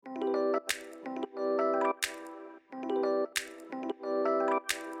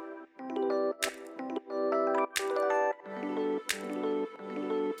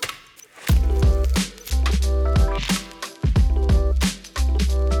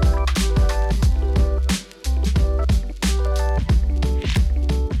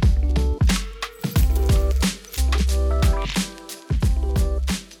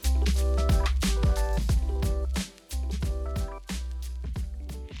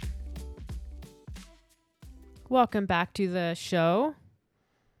Welcome back to the show.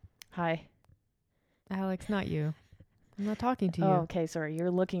 Hi. Alex, not you. I'm not talking to you. Oh, okay. Sorry.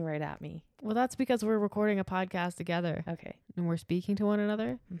 You're looking right at me. Well, that's because we're recording a podcast together Okay. and we're speaking to one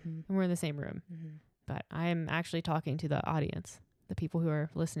another Mm-hmm. and we're in the same room. Mm-hmm. But I am actually talking to the audience, the people who are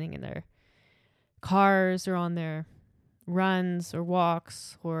listening in their cars or on their runs or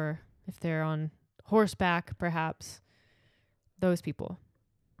walks, or if they're on horseback, perhaps. Those people.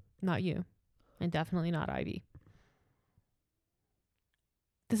 Not you. And definitely not Ivy.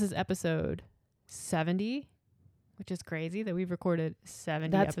 This is episode 70, which is crazy that we've recorded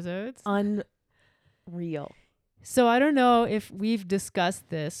 70 That's episodes. Unreal. So I don't know if we've discussed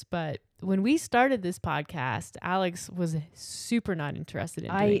this, but when we started this podcast, Alex was super not interested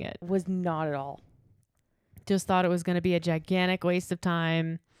in doing it. I was not at all. Just thought it was going to be a gigantic waste of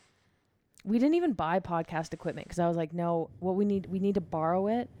time. We didn't even buy podcast equipment because I was like, no, we need to borrow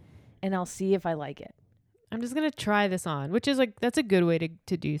it and I'll see if I like it. I'm just going to try this on, which is like, that's a good way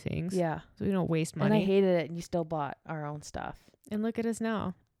to do things. Yeah. So we don't waste money. And I hated it and you still bought our own stuff. And look at us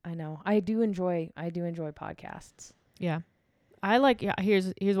now. I know. I do enjoy podcasts. Yeah.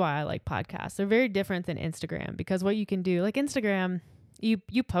 Here's why I like podcasts. They're very different than Instagram because what you can do, like Instagram, you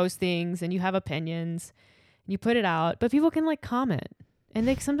post things and you have opinions and you put it out, but people can like comment and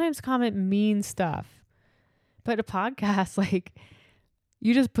they sometimes comment mean stuff. But a podcast, like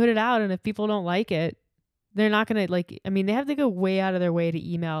you just put it out and if people don't like it, they're not going to they have to go way out of their way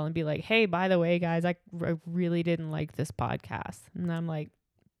to email and be like, hey, by the way, guys, I really didn't like this podcast. And I'm like,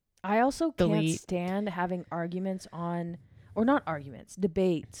 I also delete. can't stand having debates on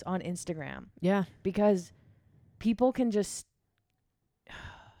Instagram. Yeah. Because people can just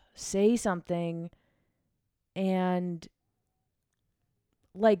say something and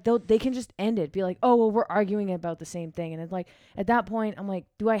like they can just end it, be like, oh, well, we're arguing about the same thing. And it's like, at that point, I'm like,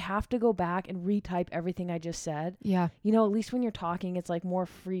 do I have to go back and retype everything I just said? Yeah. You know, at least when you're talking, it's like more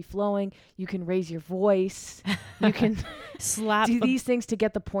free flowing. You can raise your voice. You can do these things to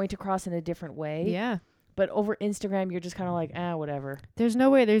get the point across in a different way. Yeah. But over Instagram, you're just kind of like, whatever. There's no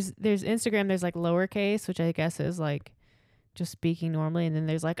way. There's Instagram. There's like lowercase, which I guess is like just speaking normally, and then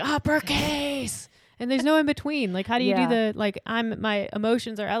there's like uppercase, and there's no in between. Like, how do you do the like? My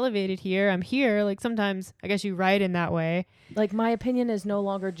emotions are elevated here. I'm here. Like sometimes I guess you write in that way. Like my opinion is no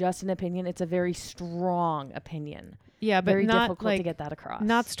longer just an opinion. It's a very strong opinion. Yeah, but very not difficult to get that across.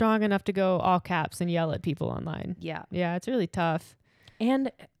 Not strong enough to go all caps and yell at people online. Yeah. Yeah, it's really tough.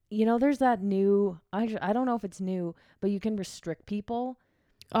 And you know, there's that new. I don't know if it's new, but you can restrict people.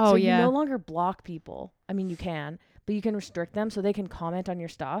 Oh, so yeah. You no longer block people. I mean, you can, but you can restrict them so they can comment on your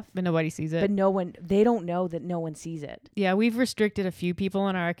stuff. But nobody sees it. But they don't know that no one sees it. Yeah, we've restricted a few people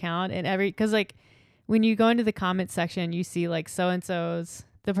on our account, and because like when you go into the comment section, you see like so-and-so's,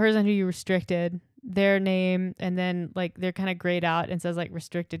 the person who you restricted, their name, and then like they're kind of grayed out and says like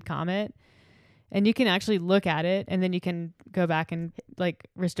restricted comment. And you can actually look at it and then you can go back and like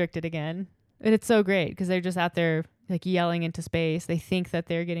restrict it again. And it's so great because they're just out there like yelling into space. They think that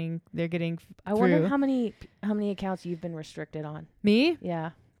they're getting I wonder how many accounts you've been restricted on. Me?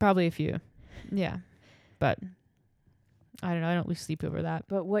 Yeah. Probably a few. Yeah. But I don't know. I don't lose sleep over that.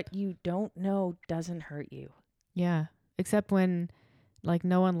 But what you don't know doesn't hurt you. Yeah. Except when like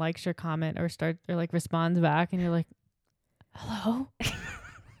no one likes your comment or like responds back and you're like, hello?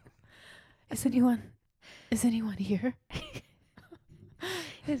 Is anyone here?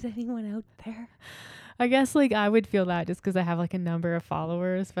 Is anyone out there? I guess like I would feel that just because I have like a number of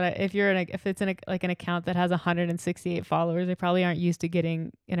followers. But if it's an account that has 168 followers, they probably aren't used to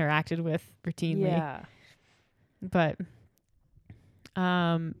getting interacted with routinely. Yeah. But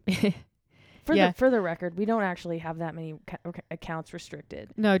for the record, we don't actually have that many accounts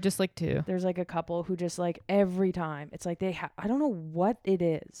restricted. No, just like 2. There's like a couple who just like every time it's like I don't know what it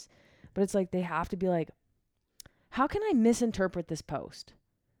is, but it's like they have to be like, how can I misinterpret this post?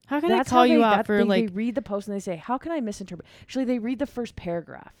 How can I call you out for like... They read the post and they say, how can I misinterpret? Actually, they read the first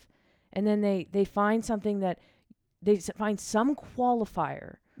paragraph and then they find something that they find some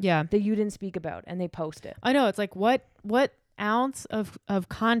qualifier that you didn't speak about and they post it. I know. It's like, what ounce of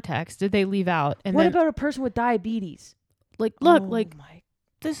context did they leave out? And what about a person with diabetes? Like, look,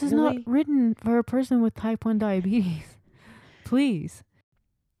 this is not written for a person with type 1 diabetes. Please.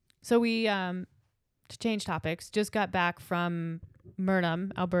 So we, to change topics, just got back from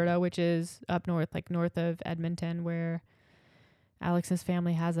Murnum, Alberta, which is up north, like north of Edmonton, where Alex's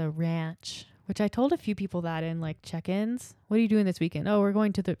family has a ranch, which I told a few people that in like check-ins. What are you doing this weekend? Oh, we're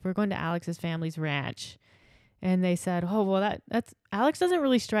going to Alex's family's ranch. And they said, oh, well, that's Alex doesn't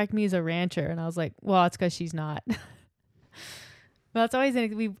really strike me as a rancher. And I was like, well, it's because she's not. Well, it's always,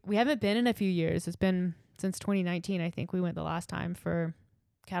 we haven't been in a few years. It's been since 2019. I think we went the last time for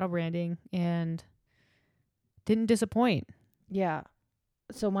cattle branding and didn't disappoint. Yeah.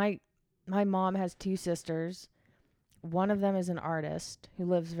 So my mom has 2 sisters. One of them is an artist who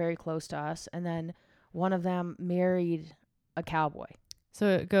lives very close to us, and then one of them married a cowboy. So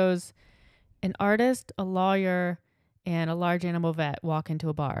it goes an artist, a lawyer, and a large animal vet walk into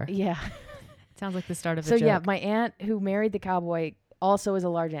a bar. Yeah. Sounds like the start of a So joke. yeah, my aunt who married the cowboy also is a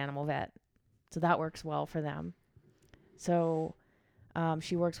large animal vet. So that works well for them. So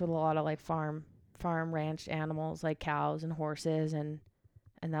she works with a lot of like farm ranch animals like cows and horses and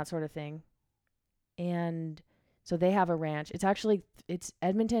that sort of thing. And so they have a ranch. It's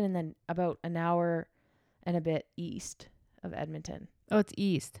Edmonton and then about an hour and a bit east of Edmonton. Oh, it's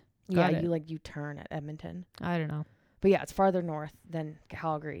east. Got it. You turn at Edmonton. I don't know. But yeah, it's farther north than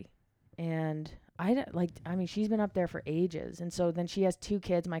Calgary. And she's been up there for ages. And so then she has 2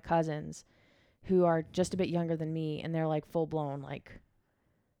 kids, my cousins, who are just a bit younger than me, and they're like full blown like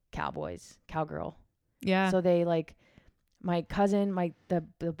cowboys, cowgirl. Yeah. So they like my cousin,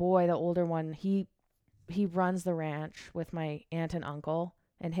 the boy, the older one, he runs the ranch with my aunt and uncle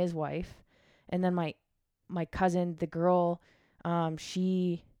and his wife. And then my cousin, the girl,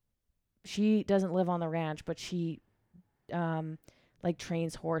 she doesn't live on the ranch, but she like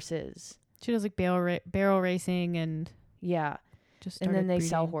trains horses. She does like barrel racing and yeah. And then they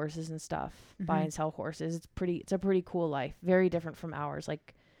sell horses and stuff, buy and sell horses. It's a pretty cool life. Very different from ours.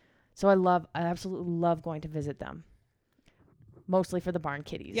 Like, so I absolutely love going to visit them. Mostly for the barn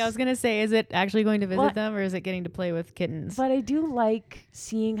kitties. Yeah, I was going to say, is it actually going to visit them or is it getting to play with kittens? But I do like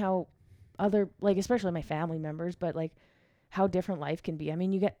seeing how other, like, especially my family members, but like how different life can be. I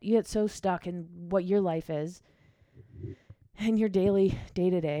mean, you get so stuck in what your life is and your daily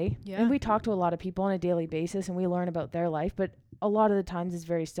day-to-day. Yeah. And we talk to a lot of people on a daily basis and we learn about their life, but a lot of the times it's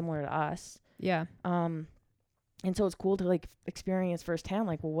very similar to us. Yeah. And so it's cool to like experience firsthand,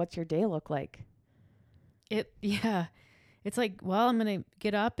 like, well, what's your day look like? Yeah. It's like, well, I'm going to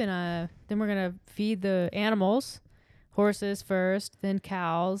get up and then we're going to feed the animals, horses first, then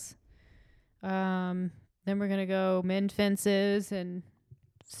cows. Then we're going to go mend fences and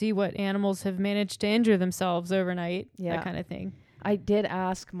see what animals have managed to injure themselves overnight. Yeah. That kind of thing. I did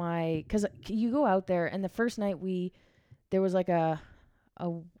ask because you go out there and the first night there was like a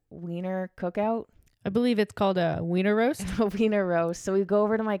wiener cookout. I believe it's called a wiener roast. A wiener roast. So we go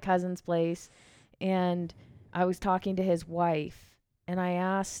over to my cousin's place and I was talking to his wife and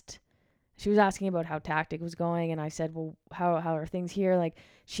she was asking about how Tactic was going. And I said, well, how are things here? Like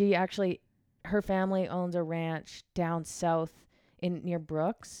her family owns a ranch down south near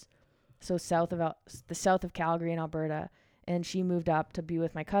Brooks. So the south of Calgary in Alberta. And she moved up to be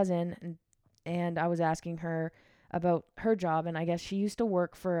with my cousin. And I was asking her about her job. And I guess she used to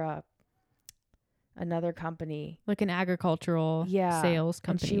work for another company. Like an agricultural sales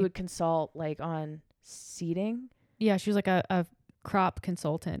company. And she would consult like on seeding. Yeah, she was like a crop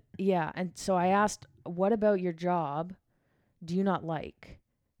consultant. Yeah, and so I asked, what about your job do you not like?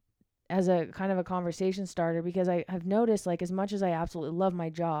 As a kind of a conversation starter, because I have noticed, like, as much as I absolutely love my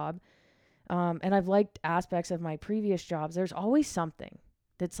job, and I've liked aspects of my previous jobs, there's always something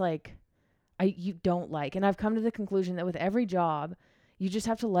that's like you don't like. And I've come to the conclusion that with every job, you just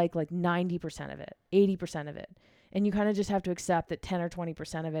have to like 90% of it, 80% of it. And you kind of just have to accept that 10 or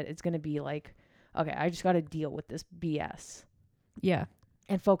 20% of it is going to be like, okay, I just got to deal with this BS. Yeah.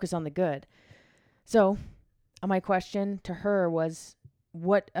 And focus on the good. So my question to her was,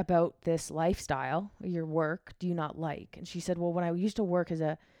 what about this lifestyle, your work, do you not like? And she said, well, when I used to work as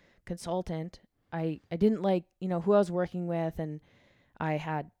a consultant, I didn't like, who I was working with, and I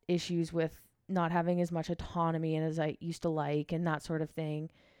had issues with not having as much autonomy and as I used to like and that sort of thing.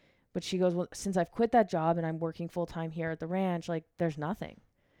 But she goes, well, since I've quit that job and I'm working full time here at the ranch, like there's nothing.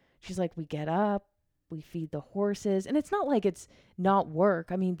 She's like, we get up, we feed the horses, and it's not like it's not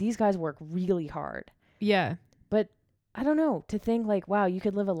work. I mean, these guys work really hard. Yeah. But I don't know, to think like, wow, you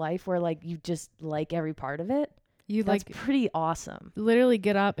could live a life where like you just like every part of it. That's like pretty awesome. Literally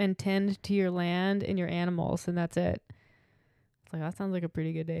get up and tend to your land and your animals, and that's it. It's like, that sounds like a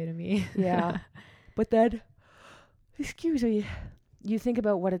pretty good day to me. Yeah. But then, excuse me, you think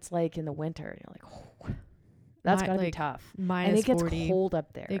about what it's like in the winter, and you're like, oh, that's got to be tough. Minus and it gets 40. cold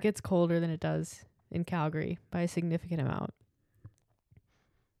up there. It gets colder than it does in Calgary by a significant amount.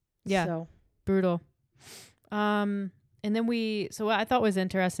 Yeah. So brutal. And then so what I thought was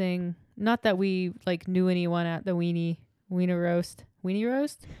interesting, not that we like knew anyone at the Weenie roast. Weenie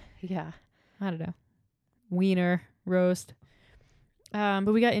roast? Yeah. I don't know. Wiener roast. But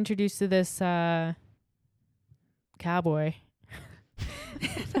we got introduced to this cowboy.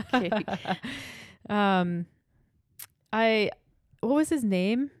 What was his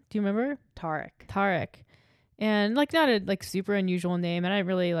name? Do you remember? Tarek. And like not a like super unusual name, and I didn't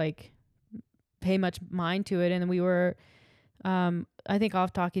really like pay much mind to it. And we were I think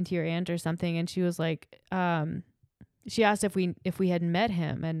off talking to your aunt or something, and she was like she asked if we had met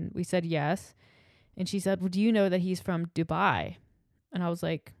him, and we said yes. And she said, well, do you know that he's from Dubai? And I was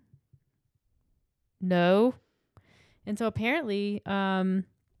like, no. And so apparently I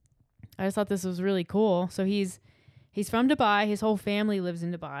just thought this was really cool. So he's from Dubai. His whole family lives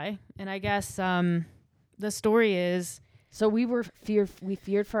in Dubai. And I guess the story is, so we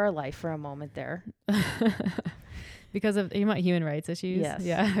feared for our life for a moment there. because of human rights issues. Yes.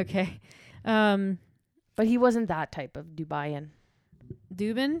 Yeah. Okay. But he wasn't that type of Dubaian.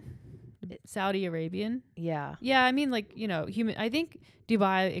 Dubin? Saudi Arabian? Yeah. Yeah. I mean, like, human. I think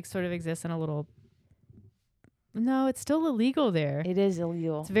Dubai sort of exists in a little. No, it's still illegal there. It is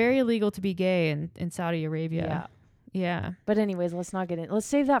illegal. It's very illegal to be gay in Saudi Arabia. Yeah. Yeah. But anyways, let's not get in. Let's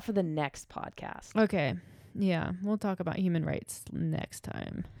save that for the next podcast. Okay. Yeah. We'll talk about human rights next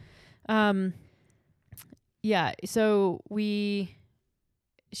time. Yeah. So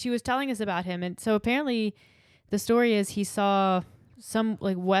she was telling us about him. And so apparently the story is he saw some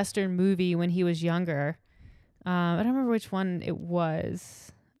like Western movie when he was younger. I don't remember which one it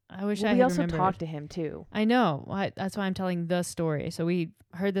was. I wish I had remembered. We also talked to him too. I know. That's why I'm telling the story. So we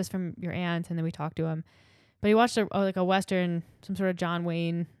heard this from your aunt, and then we talked to him. But he watched a Western, some sort of John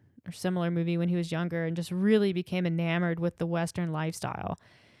Wayne or similar movie when he was younger, and just really became enamored with the Western lifestyle.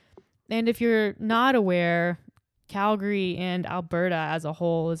 And if you're not aware, Calgary and Alberta as a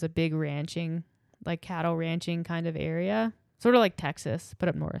whole is a big ranching, like cattle ranching kind of area, sort of like Texas, but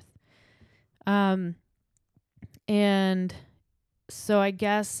up north. And so I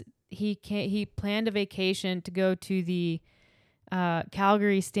guess he planned a vacation to go to the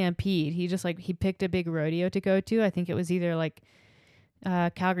Calgary Stampede. He picked a big rodeo to go to. I think it was either like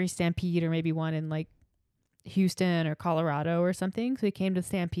Calgary Stampede or maybe one in like Houston or Colorado or something. So he came to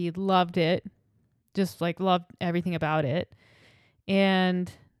Stampede, loved it, just like loved everything about it.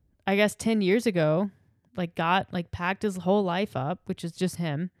 And I guess 10 years ago, packed his whole life up, which is just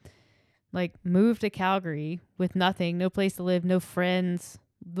him, like moved to Calgary with nothing, no place to live, no friends,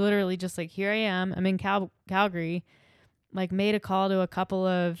 literally just like, here I am, I'm in Calgary, like made a call to a couple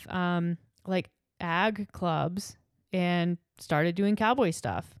of like ag clubs and started doing cowboy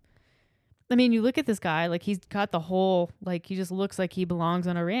stuff. I mean, you look at this guy, like he's got the whole, like he just looks like he belongs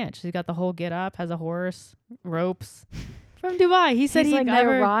on a ranch. He's got the whole get up, has a horse, ropes. From Dubai. He said I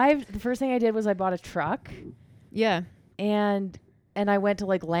arrived. The first thing I did was I bought a truck. Yeah. And I went to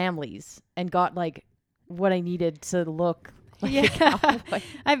like Lamley's and got like what I needed to look like a cowboy.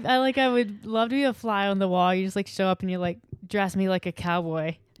 I would love to be a fly on the wall. You just like show up and you like dress me like a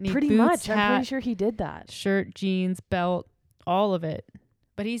cowboy. Pretty boots, much. hat, I'm pretty sure he did that. Shirt, jeans, belt, all of it.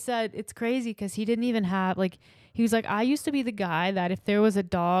 But he said it's crazy because he didn't even have he was like, I used to be the guy that if there was a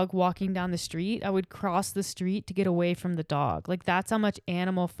dog walking down the street, I would cross the street to get away from the dog. Like that's how much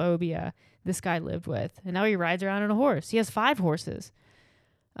animal phobia this guy lived with. And now he rides around on a horse. He has 5 horses.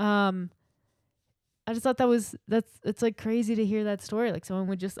 I just thought it's like crazy to hear that story. Like someone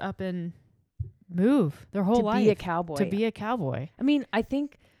would just up and move their whole life to be a cowboy. I mean,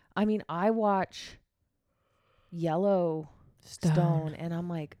 I watch Yellowstone and I'm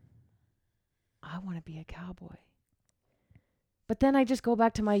like, I want to be a cowboy. But then I just go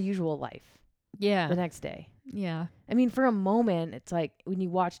back to my usual life. Yeah. The next day. Yeah. I mean, for a moment, it's like when you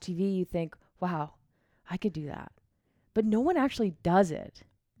watch TV, you think, wow, I could do that. But no one actually does it.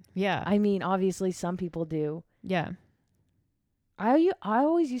 Yeah. I mean, obviously some people do. Yeah. I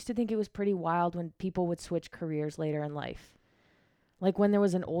always used to think it was pretty wild when people would switch careers later in life. Like when there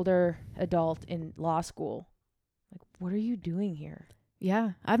was an older adult in law school. Like, what are you doing here?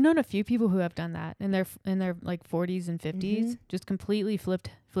 Yeah. I've known a few people who have done that in their like 40s and 50s, Mm-hmm. just completely flipped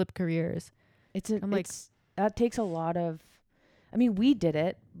careers. That takes a lot of, I mean, we did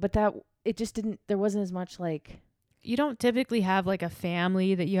it, but there wasn't as much like. You don't typically have like a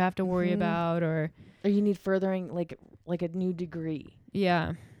family that you have to worry about or you need furthering like a new degree.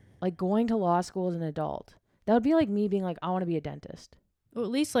 Yeah. Like going to law school as an adult. That would be like me being like, I want to be a dentist. Well,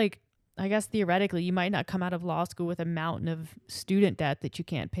 at least like, I guess theoretically you might not come out of law school with a mountain of student debt that you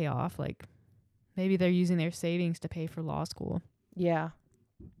can't pay off. Like maybe they're using their savings to pay for law school. Yeah.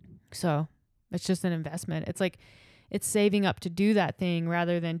 So it's just an investment. It's like, it's saving up to do that thing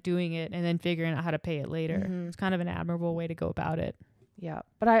rather than doing it and then figuring out how to pay it later. Mm-hmm. It's kind of an admirable way to go about it. Yeah.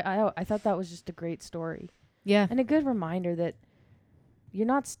 But I thought that was just a great story. Yeah. And a good reminder that you're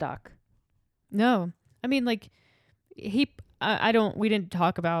not stuck. No. I mean, like we didn't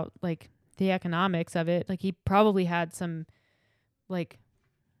talk about like the economics of it. Like he probably had some like,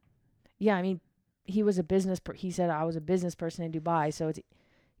 yeah, I mean, he was a he said I was a business person in Dubai, so it's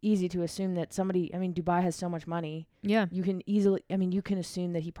easy to assume that somebody, I mean, Dubai has so much money. yeah, You can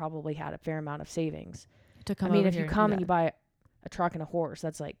assume that he probably had a fair amount of savings. to come I mean, over if here you and come do and you that. buy a truck and a horse,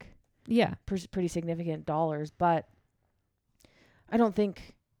 that's like Yeah. pretty significant dollars. But I don't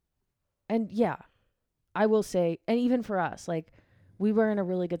think, and yeah, I will say, and even for us, like we were in a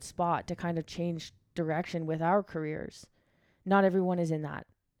really good spot to kind of change direction with our careers. Not everyone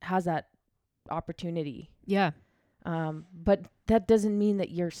has that opportunity. Yeah. But that doesn't mean that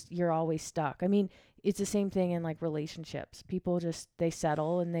you're always stuck. I mean, it's the same thing in like relationships. People they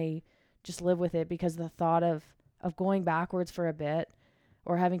settle and they just live with it because the thought of going backwards for a bit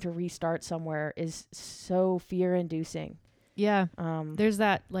or having to restart somewhere is so fear-inducing. Yeah. There's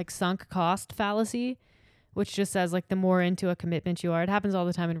that like sunk cost fallacy, which just says like the more into a commitment you are, it happens all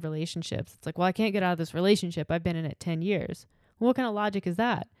the time in relationships. It's like, well, I can't get out of this relationship. I've been in it 10 years. Well, what kind of logic is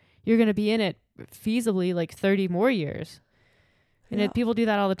that? You're going to be in it feasibly like 30 more years. And people do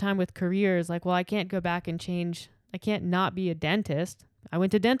that all the time with careers. Like, well, I can't go back and change. I can't not be a dentist. I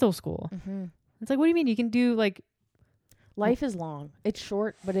went to dental school. Mm-hmm. It's like, what do you mean? You can do like... Life is long. It's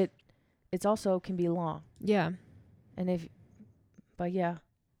short, but it's also can be long. Yeah. But yeah.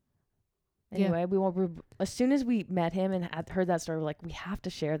 Anyway, as soon as we met him and had heard that story, we're like, we have to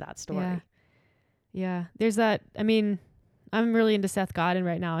share that story. Yeah. There's that. I mean, I'm really into Seth Godin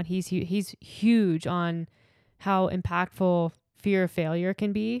right now, and he's huge on how impactful fear of failure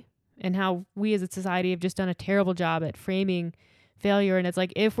can be, and how we as a society have just done a terrible job at framing failure. And it's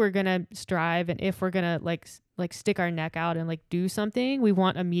like, if we're gonna strive and if we're gonna like stick our neck out and like do something, we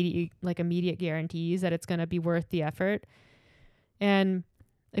want immediate guarantees that it's gonna be worth the effort. And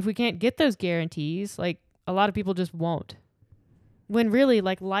if we can't get those guarantees, like a lot of people just won't. When really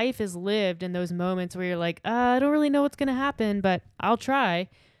like life is lived in those moments where you're like, I don't really know what's going to happen, but I'll try.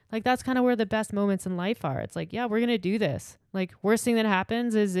 Like that's kind of where the best moments in life are. It's like, yeah, we're going to do this. Like worst thing that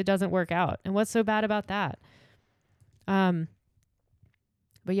happens is it doesn't work out. And what's so bad about that? But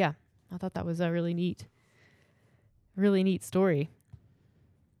yeah, I thought that was a really neat story.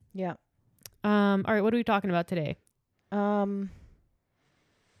 Yeah. All right. What are we talking about today? We're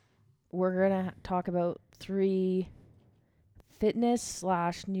going to talk about 3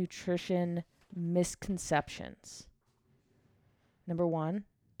 fitness/nutrition misconceptions. Number 1.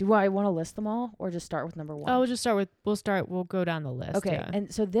 Do I want to list them all or just start with number 1? Oh, we'll go down the list. Okay. Yeah.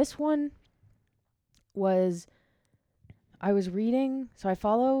 And so this one I was reading, so I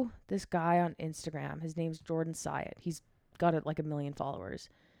follow this guy on Instagram. His name's Jordan Syatt. He's got like 1 million followers.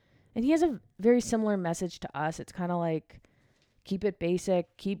 And he has a very similar message to us. It's kind of like, keep it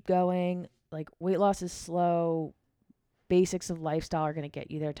basic, keep going. Like weight loss is slow. Basics of lifestyle are going to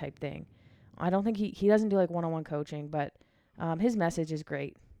get you there type thing. I don't think he doesn't do like one-on-one coaching, but his message is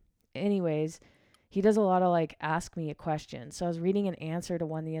great. Anyways, he does a lot of like ask me a question. So I was reading an answer to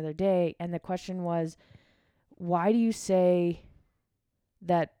one the other day, and the question was, why do you say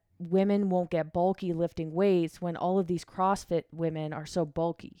that women won't get bulky lifting weights when all of these CrossFit women are so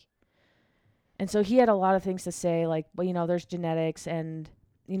bulky? And so he had a lot of things to say, like, well, there's genetics and,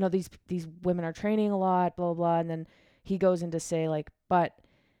 these women are training a lot, blah, blah, blah. And then he goes into say like,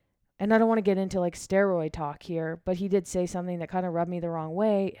 and I don't want to get into like steroid talk here, but he did say something that kind of rubbed me the wrong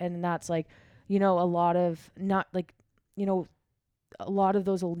way. And that's like, a lot of a lot of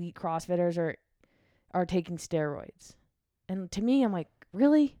those elite CrossFitters are taking steroids. And to me, I'm like,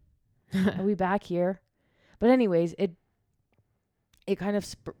 really? Are we back here? But anyways, it kind of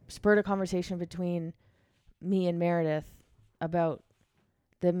spurred a conversation between me and Meredith about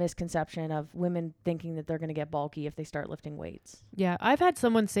the misconception of women thinking that they're going to get bulky if they start lifting weights. Yeah, I've had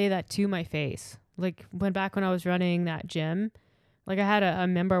someone say that to my face. Like back when I was running that gym, like I had a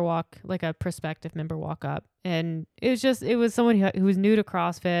member walk, like a prospective member walk up, and it was someone who was new to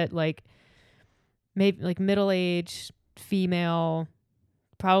CrossFit, like maybe like middle-aged female,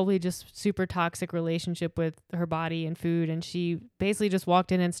 probably just super toxic relationship with her body and food. And she basically just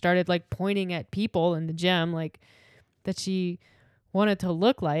walked in and started like pointing at people in the gym, like that she wanted to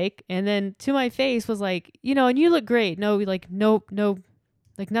look like. And then to my face was like, and you look great. No, like, no,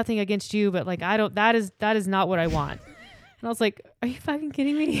 like nothing against you, but like, that is not what I want. And I was like, are you fucking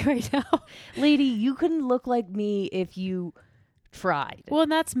kidding me right now? Lady, you couldn't look like me if you tried. Well,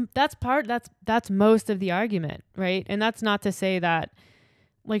 and that's most of the argument, right? And that's not to say that,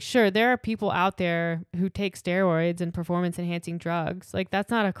 like, sure, there are people out there who take steroids and performance enhancing drugs. Like,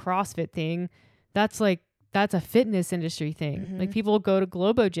 that's not a CrossFit thing. That's a fitness industry thing. Mm-hmm. Like, people go to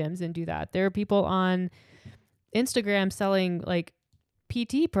Globo gyms and do that. There are people on Instagram selling like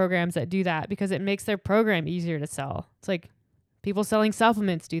PT programs that do that because it makes their program easier to sell. It's like people selling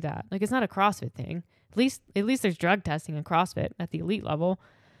supplements do that. Like, it's not a CrossFit thing. At least there's drug testing in CrossFit at the elite level.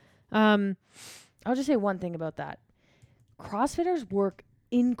 I'll just say one thing about that. CrossFitters work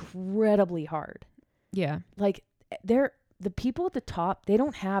incredibly hard. Yeah. Like, the people at the top, they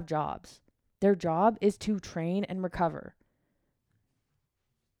don't have jobs. Their job is to train and recover.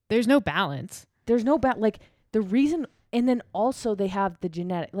 There's no balance. There's no like the reason, and then also they have the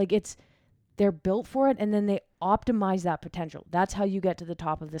genetic, like they're built for it, and then they optimize that potential. That's how you get to the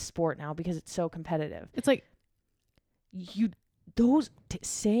top of the sport now because it's so competitive. It's like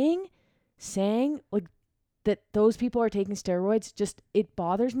saying like that those people are taking steroids, just, it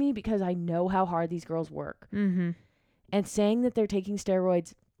bothers me because I know how hard these girls work. Mm-hmm. And saying that they're taking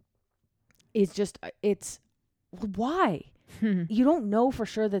steroids is just, it's, why? You don't know for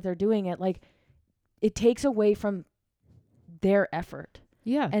sure that they're doing it. Like, it takes away from their effort.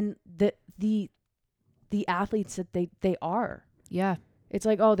 Yeah. And the athletes that they are. Yeah. It's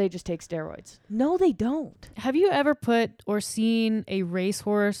like, oh, they just take steroids. No, they don't. Have you ever put or seen a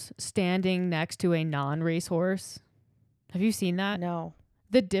racehorse standing next to a non-racehorse? Have you seen that? No.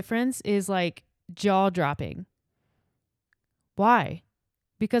 The difference is like jaw-dropping. Why?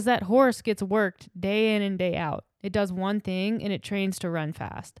 Because that horse gets worked day in and day out. It does one thing and it trains to run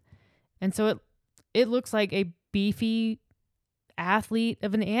fast. And so it looks like a beefy athlete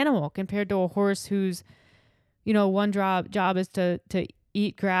of an animal compared to a horse whose, one job is to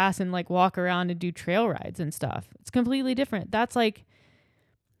eat grass and like walk around and do trail rides and stuff. It's completely different. That's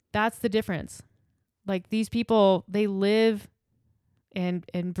the difference. Like, these people, they live and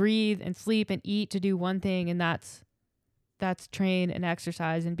breathe and sleep and eat to do one thing, and that's train and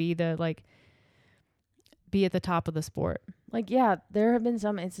exercise and be at the top of the sport. Like, yeah, there have been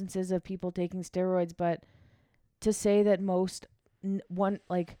some instances of people taking steroids, but to say that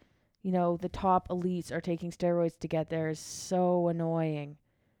the top elites are taking steroids to get there is so annoying.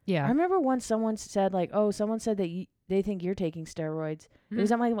 Yeah. I remember once someone said, like, oh, someone said that they think you're taking steroids. Mm-hmm. It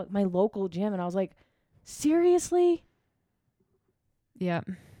was at my local gym, and I was like, seriously? Yeah.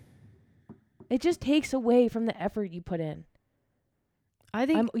 It just takes away from the effort you put in. I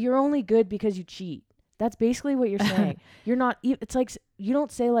think you're only good because you cheat. That's basically what you're saying. You're not, it's like, you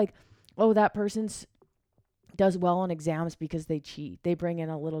don't say like, oh, that person's does well on exams because they cheat. They bring in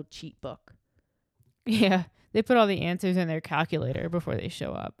a little cheat book. Yeah. They put all the answers in their calculator before they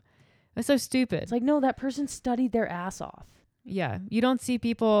show up. That's so stupid. It's like, no, that person studied their ass off. Yeah. You don't see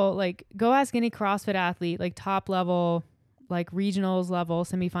people, like, go ask any CrossFit athlete, like top level, like regionals level,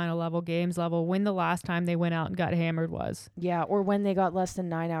 semifinal level, games level, when the last time they went out and got hammered was. Yeah. Or when they got less than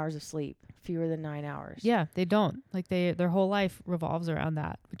 9 hours of sleep, fewer than 9 hours. Yeah. They don't. Like, their whole life revolves around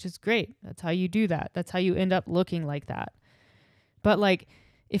that, which is great. That's how you do that. That's how you end up looking like that. But like,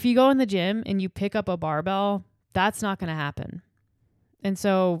 if you go in the gym and you pick up a barbell, that's not going to happen. And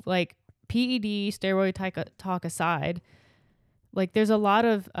so, like, PED, steroid talk aside, like, there's a lot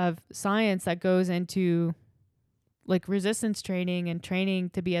of science that goes into like resistance training and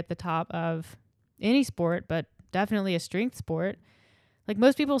training to be at the top of any sport, but definitely a strength sport. Like,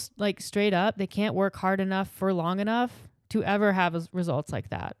 most people, like, straight up, they can't work hard enough for long enough to ever have results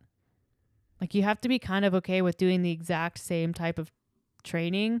like that. Like, you have to be kind of okay with doing the exact same type of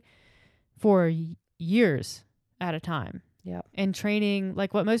training for years at a time. Yeah. And training,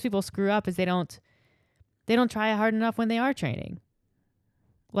 like, what most people screw up is they don't try hard enough when they are training.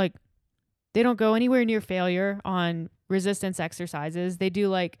 Like, they don't go anywhere near failure on resistance exercises. They do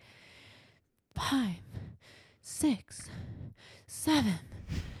like 5, 6, 7,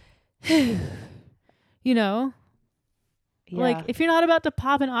 Yeah. Like, if you're not about to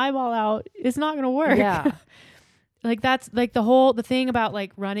pop an eyeball out, it's not going to work. Yeah. Like, that's like the thing about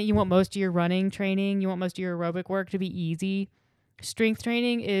like running. You want most of your running training, you want most of your aerobic work to be easy. Strength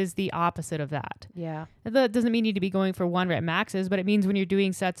training is the opposite of that. Yeah. That doesn't mean you need to be going for 1 rep maxes, but it means when you're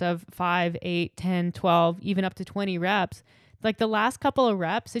doing sets of 5, 8, 10, 12, even up to 20 reps, like the last couple of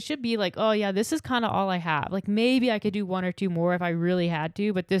reps, it should be like, oh yeah, this is kind of all I have. Like, maybe I could do 1 or 2 more if I really had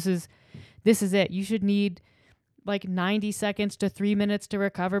to, but this is it. You should need like 90 seconds to 3 minutes to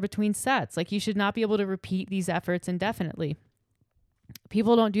recover between sets. Like, you should not be able to repeat these efforts indefinitely.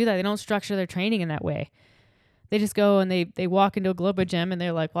 People don't do that. They don't structure their training in that way. They just go and they walk into a Globo gym and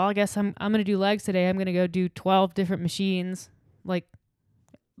they're like, well, I guess I'm going to do legs today. I'm going to go do 12 different machines, like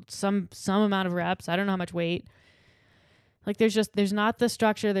some amount of reps. I don't know how much weight. Like, there's not the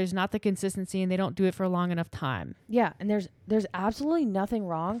structure, there's not the consistency, and they don't do it for a long enough time. Yeah, and there's absolutely nothing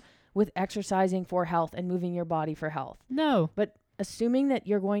wrong with exercising for health and moving your body for health. No. But assuming that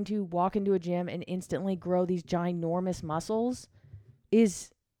you're going to walk into a gym and instantly grow these ginormous muscles,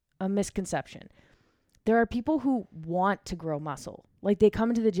 is a misconception. There are people who want to grow muscle. Like they come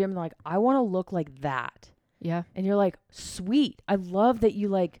into the gym and they're like, I want to look like that. Yeah. And you're like, sweet. I love that you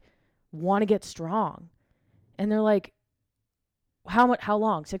like want to get strong. And they're like, how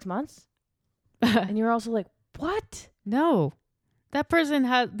long? 6 months? And you're also like, what? No. That person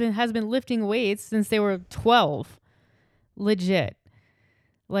has been lifting weights since they were 12. Legit.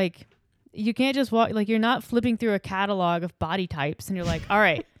 Like, you can't just walk, like, you're not flipping through a catalog of body types and you're like, all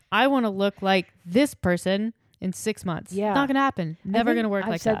right, I want to look like this person in 6 months. Yeah. Not going to happen. Never going to work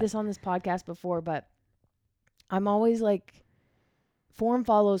like that. I've said this on this podcast before, but I'm always like, form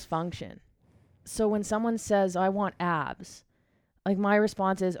follows function. So when someone says, I want abs, like my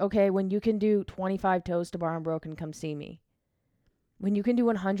response is, okay, when you can do 25 toes to bar unbroken, come see me. When you can do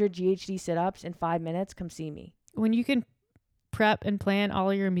 100 GHD sit-ups in 5 minutes, come see me. When you can prep and plan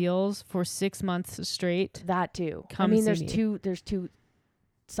all your meals for 6 months straight. That too. Come see me. There's two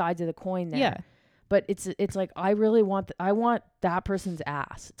sides of the coin there. Yeah. But it's like, I want that person's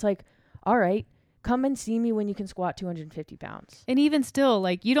ass. It's like, all right, come and see me when you can squat 250 pounds. And even still,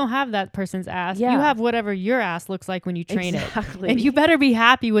 like, you don't have that person's ass. Yeah. You have whatever your ass looks like when you train Exactly. it. And you better be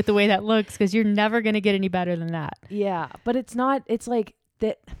happy with the way that looks because you're never going to get any better than that. Yeah. But it's not, it's like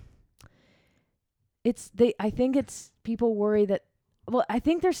that. I think it's people worry that, well, I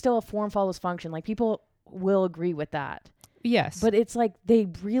think there's still a form follows function. Like people will agree with that. Yes. But it's like they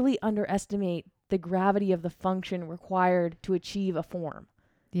really underestimate the gravity of the function required to achieve a form.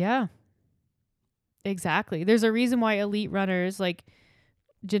 Yeah. Exactly. There's a reason why elite runners, like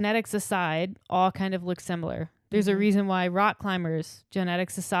genetics aside, all kind of look similar. There's a reason why rock climbers,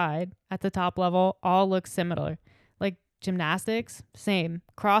 genetics aside, at the top level, all look similar. Like gymnastics, same.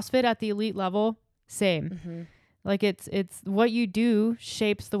 CrossFit at the elite level, same. Mm-hmm. Like it's what you do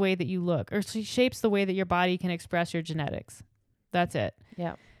shapes the way that you look, or shapes the way that your body can express your genetics. That's it.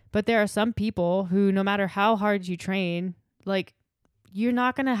 Yeah. But there are some people who, no matter how hard you train, like you're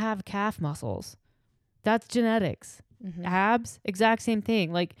not going to have calf muscles. That's genetics. Mm-hmm. Abs, exact same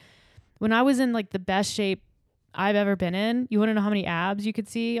thing. Like when I was in like the best shape I've ever been in, you want to know how many abs you could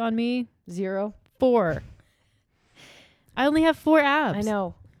see on me? 0. 4. I only have 4 abs. I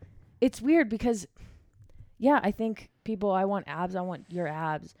know. It's weird because, yeah, I think people, I want abs. I want your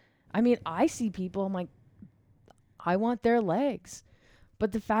abs. I mean, I see people, I'm like, I want their legs.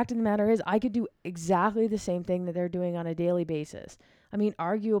 But the fact of the matter is I could do exactly the same thing that they're doing on a daily basis. I mean,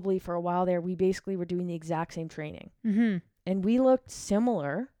 arguably for a while there, we basically were doing the exact same training. Mm-hmm. And we looked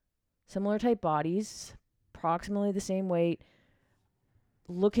similar type bodies, approximately the same weight.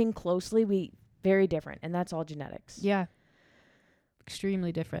 Looking closely, we very different. And that's all genetics. Yeah.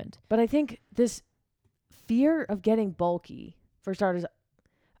 Extremely different. But I think this fear of getting bulky, for starters,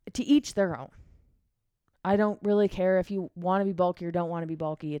 to each their own. I don't really care if you want to be bulky or don't want to be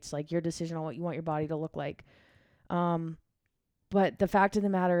bulky. It's like your decision on what you want your body to look like. But the fact of the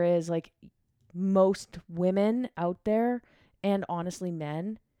matter is, like, most women out there, and honestly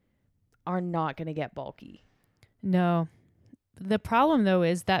men, are not going to get bulky. No. The problem, though,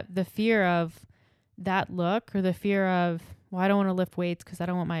 is that the fear of that look, or the fear of, well, I don't want to lift weights because I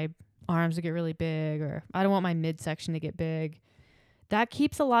don't want my arms to get really big, or I don't want my midsection to get big. That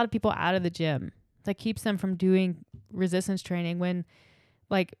keeps a lot of people out of the gym. That keeps them from doing resistance training when,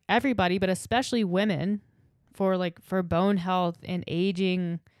 like, everybody, but especially women, for bone health and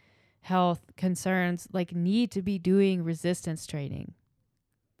aging health concerns, like, need to be doing resistance training.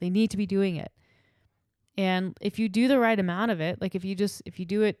 They need to be doing it. And if you do the right amount of it, like if you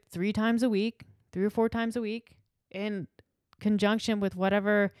do it 3 times a week, 3 or 4 times a week, in conjunction with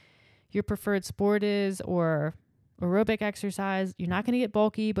whatever your preferred sport is or aerobic exercise, you're not going to get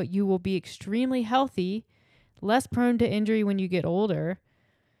bulky, but you will be extremely healthy, less prone to injury when you get older,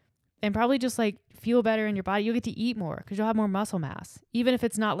 and probably just like feel better in your body. You'll get to eat more because you'll have more muscle mass, even if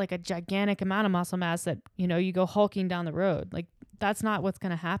it's not like a gigantic amount of muscle mass that, you know, you go hulking down the road. Like, that's not what's going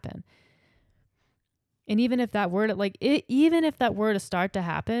to happen. And even if that were to start to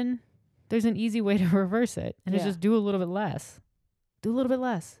happen, there's an easy way to reverse it, and it's just do a little bit less. Do a little bit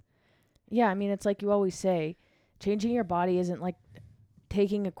less. Yeah, I mean, it's like you always say, changing your body isn't like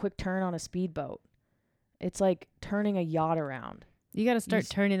taking a quick turn on a speedboat. It's like turning a yacht around. You got to start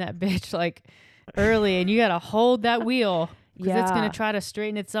turning that bitch like early, and you got to hold that wheel because it's going to try to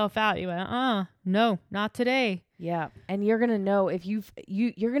straighten itself out. You went, no, not today. Yeah. And you're going to know if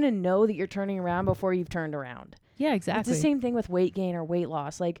you're going to know that you're turning around before you've turned around. Yeah, exactly. It's the same thing with weight gain or weight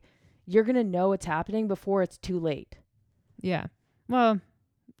loss. Like, you're going to know it's happening before it's too late. Yeah. Well,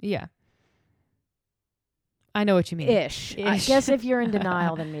 yeah. I know what you mean. Ish. I guess if you're in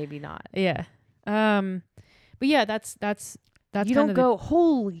denial, then maybe not. Yeah. But yeah, that's That's you don't go,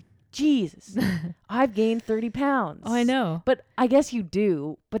 holy Jesus, I've gained 30 pounds. Oh, I know. But I guess you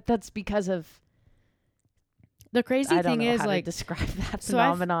do. But that's because of. The crazy I don't thing know is, how like, to describe that so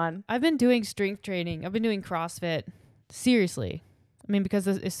phenomenon. I've been doing strength training. I've been doing CrossFit seriously. I mean, because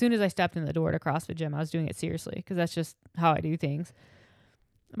as soon as I stepped in the door to CrossFit gym, I was doing it seriously because that's just how I do things.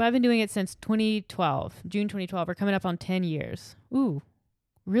 But I've been doing it since 2012, June 2012. We're coming up on 10 years. Ooh,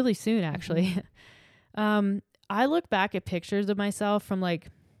 really soon, actually. I look back at pictures of myself from like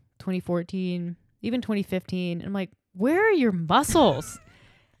 2014, even 2015. And I'm like, where are your muscles?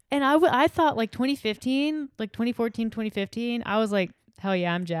 And I thought like 2015, like 2014, 2015, I was like, hell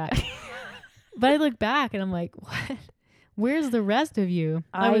yeah, I'm jacked. But I look back and I'm like, what? Where's the rest of you?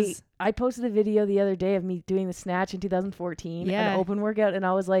 I posted a video the other day of me doing the snatch in 2014, an open workout, and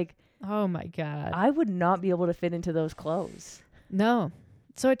I was like, oh my God. I would not be able to fit into those clothes. No.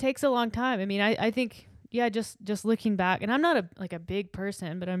 So it takes a long time. I mean, I think, yeah, just looking back, and I'm not a big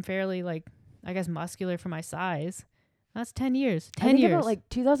person, but I'm fairly like, I guess, muscular for my size. That's 10 years. 10 years. About like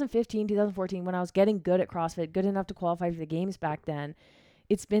 2015, 2014, when I was getting good at CrossFit, good enough to qualify for the games back then.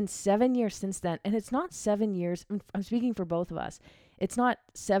 It's been 7 years since then. And it's not 7 years. I'm speaking for both of us. It's not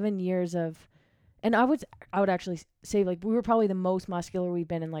 7 years of, and I would actually say like we were probably the most muscular we've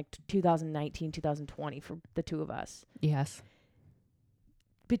been in like 2019, 2020 for the two of us. Yes.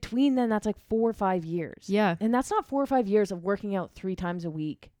 Between then, that's like 4 or 5 years. Yeah. And that's not 4 or 5 years of working out 3 times a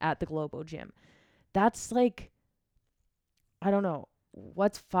week at the Globo gym. That's like, I don't know,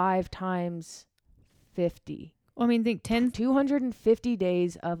 what's 5 times 50? Well, I mean, think 250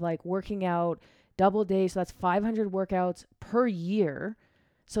 days of like working out, double days. So that's 500 workouts per year.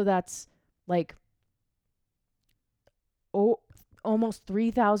 So that's like almost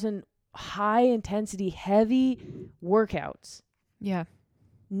 3,000 high intensity, heavy workouts. Yeah.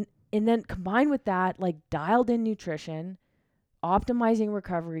 And then combined with that, like dialed in nutrition, optimizing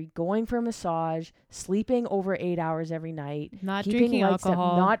recovery, going for a massage, sleeping over 8 hours every night, not drinking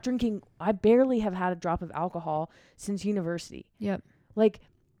alcohol, not drinking. I barely have had a drop of alcohol since university. Yep. Like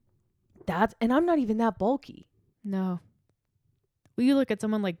that's, and I'm not even that bulky. No. Well, you look at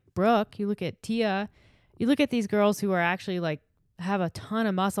someone like Brooke, you look at Tia, you look at these girls who are actually like have a ton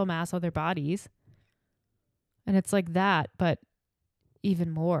of muscle mass on their bodies. And it's like that, but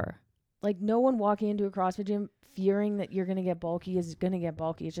even more. Like no one walking into a CrossFit gym fearing that you're going to get bulky is going to get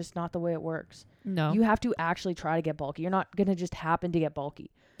bulky. It's just not the way it works. No. You have to actually try to get bulky. You're not going to just happen to get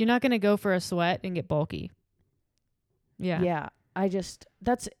bulky. You're not going to go for a sweat and get bulky. Yeah. Yeah.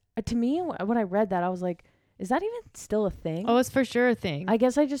 That's, to me, when I read that, I was like, is that even still a thing? Oh, it's for sure a thing. I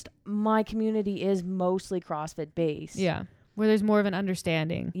guess my community is mostly CrossFit based. Yeah. Where there's more of an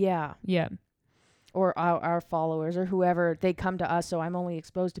understanding. Yeah. Yeah. Or our followers or whoever, they come to us. So I'm only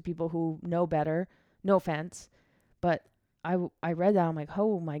exposed to people who know better. No offense. But I read that. I'm like,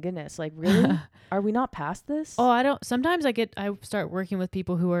 oh my goodness. Like, really? Are we not past this? Oh, sometimes I start working with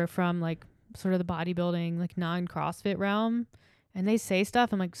people who are from like sort of the bodybuilding, like non-CrossFit realm. And they say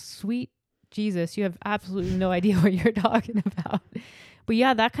stuff. I'm like, sweet Jesus, you have absolutely no idea what you're talking about. But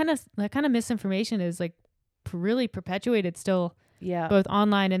yeah, that kind of misinformation is like really perpetuated still. Yeah. Both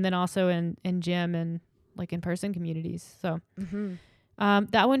online and then also in gym and like in-person communities. So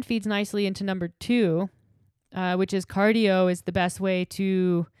that one feeds nicely into number 2, which is cardio is the best way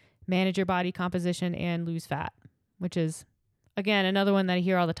to manage your body composition and lose fat, which is, again, another one that I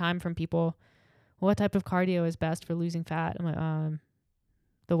hear all the time from people. What type of cardio is best for losing fat? I'm like,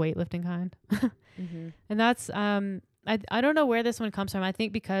 the weightlifting kind. And that's, I don't know where this one comes from. I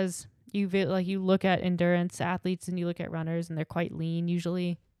think because you look at endurance athletes and you look at runners and they're quite lean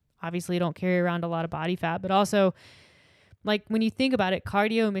usually. Obviously don't carry around a lot of body fat, but also like when you think about it,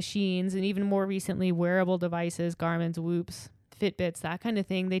 cardio machines and even more recently wearable devices, Garmin's, Whoops, Fitbits, that kind of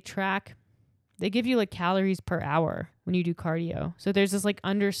thing, they give you like calories per hour when you do cardio. So there's this like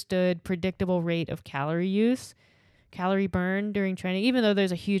understood predictable rate of calorie use, calorie burn during training, even though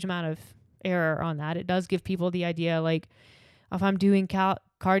there's a huge amount of error on that. It does give people the idea like if I'm doing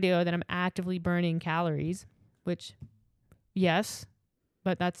cardio, then I'm actively burning calories, which yes,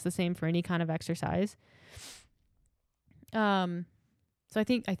 but that's the same for any kind of exercise. So I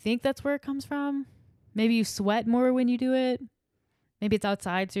think that's where it comes from. Maybe you sweat more when you do it. Maybe it's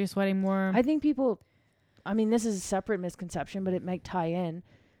outside, so you're sweating more. I think this is a separate misconception, but it might tie in.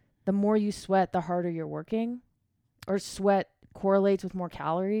 The more you sweat, the harder you're working, or sweat correlates with more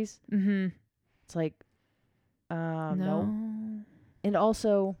calories. Mm-hmm. It's like, no. And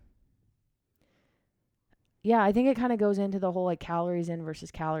also, yeah, I think it kind of goes into the whole like calories in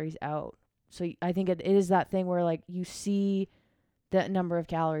versus calories out. So I think it is that thing where like you see the number of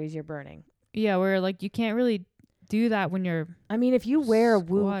calories you're burning. Yeah, where like you can't really do that when you're I mean, if you wear a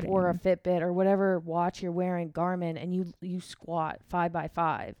Whoop or a squatting. Fitbit or whatever watch you're wearing, Garmin, and you squat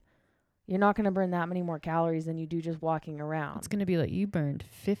 5x5, you're not going to burn that many more calories than you do just walking around. It's going to be like you burned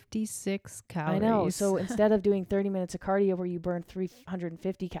 56 calories. I know. So instead of doing 30 minutes of cardio where you burn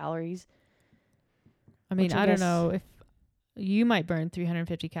 350 calories. I mean, I guess, don't know if you might burn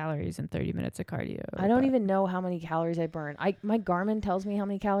 350 calories in 30 minutes of cardio. I don't even know how many calories I burn. My Garmin tells me how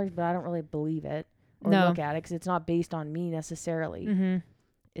many calories, but I don't really believe it or look at it because it's not based on me necessarily. Mm-hmm.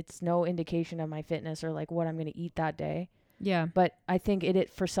 It's no indication of my fitness or like what I'm going to eat that day. Yeah. But I think it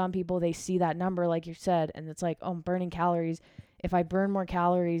for some people, they see that number, like you said, and it's like, oh, I'm burning calories. If I burn more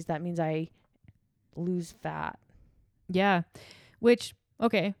calories, that means I lose fat. Yeah. Which,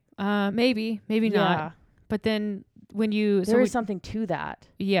 okay, maybe not. But then when you... There is something to that.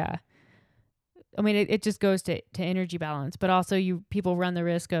 Yeah. I mean, it just goes to energy balance, but also people run the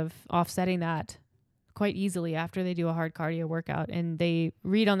risk of offsetting that quite easily after they do a hard cardio workout and they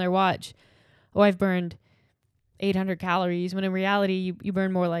read on their watch, oh, I've burned 800 calories, when in reality you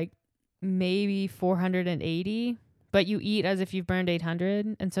burn more like maybe 480, but you eat as if you've burned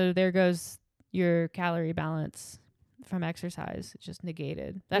 800, and so there goes your calorie balance from exercise. It's just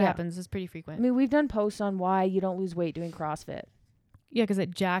negated. That happens. It's pretty frequent. I mean, we've done posts on why you don't lose weight doing CrossFit. Yeah, because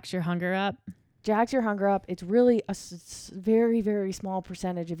it jacks your hunger up. It's really a very, very small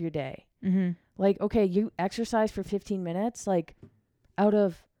percentage of your day. Mm-hmm. Like, okay, you exercise for 15 minutes, like out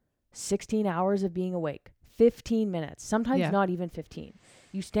of 16 hours of being awake. 15 minutes, sometimes not even 15.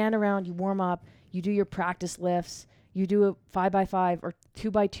 You stand around, you warm up, you do your practice lifts, you do a 5x5 or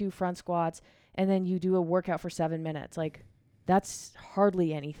 2x2 front squats, and then you do a workout for 7 minutes. Like, that's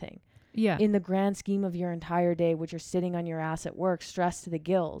hardly anything. Yeah. In the grand scheme of your entire day, which you're sitting on your ass at work, stressed to the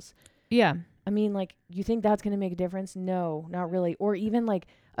gills. Yeah. I mean, like, you think that's going to make a difference? No, not really. Or even like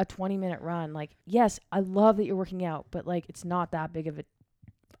a 20-minute run. Like, yes, I love that you're working out, but like, it's not that big of a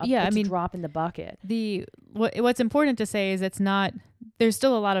drop in the bucket. What's important to say is there's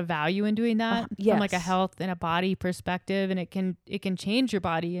still a lot of value in doing that from like a health and a body perspective, and it can change your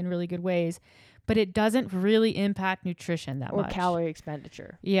body in really good ways, but it doesn't really impact nutrition that much. Or calorie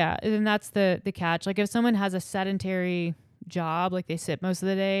expenditure. Yeah. And that's the catch. Like if someone has a sedentary job, like they sit most of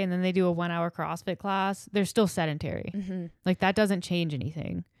the day and then they do a 1 hour CrossFit class, they're still sedentary. Mm-hmm. Like that doesn't change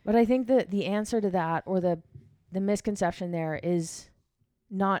anything. But I think that the answer to that, or the misconception there, is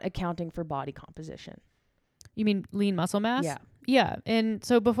not accounting for body composition. You mean lean muscle mass? Yeah. Yeah. And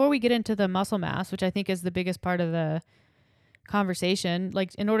so before we get into the muscle mass, which I think is the biggest part of the conversation,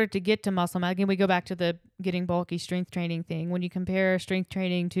 like in order to get to muscle mass, again, we go back to the getting bulky strength training thing. When you compare strength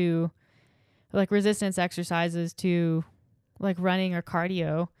training to like resistance exercises to like running or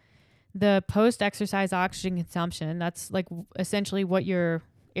cardio, the post-exercise oxygen consumption, that's like essentially what your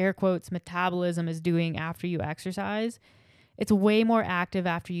air quotes metabolism is doing after you exercise. It's way more active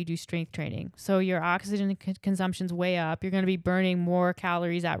after you do strength training. So your oxygen consumption's way up. You're going to be burning more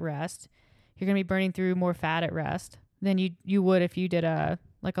calories at rest. You're going to be burning through more fat at rest than you would if you did a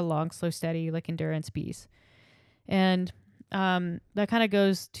long, slow, steady, like endurance piece. And that kind of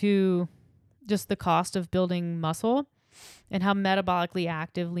goes to just the cost of building muscle and how metabolically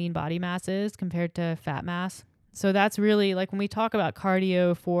active lean body mass is compared to fat mass. So that's really like when we talk about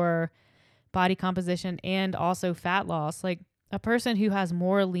cardio for body composition and also fat loss, like a person who has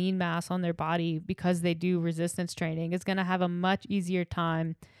more lean mass on their body because they do resistance training is going to have a much easier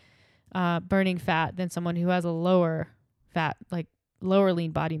time burning fat than someone who has a lower fat, like lower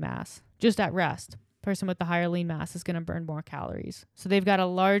lean body mass just at rest. Person with the higher lean mass is going to burn more calories. So they've got a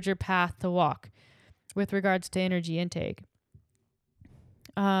larger path to walk with regards to energy intake.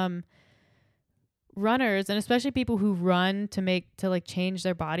 Runners, and especially people who run to change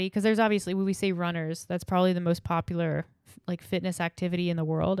their body, because there's obviously, when we say runners, that's probably the most popular like fitness activity in the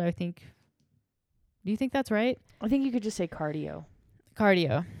world, I think. Do you think that's right? I think you could just say cardio.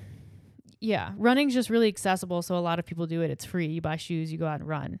 Yeah. Running's just really accessible, so a lot of people do it. It's free. You buy shoes, you go out and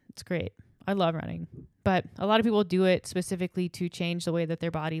run. It's great. I love running. But a lot of people do it specifically to change the way that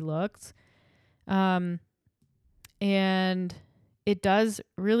their body looks. And it does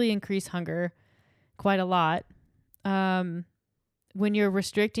really increase hunger quite a lot. When you're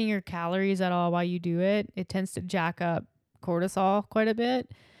restricting your calories at all while you do it, it tends to jack up cortisol quite a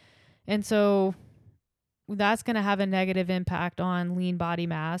bit. And so that's going to have a negative impact on lean body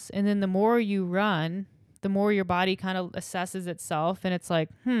mass. And then the more you run, the more your body kind of assesses itself. And it's like,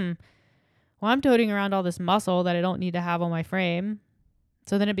 well, I'm toting around all this muscle that I don't need to have on my frame.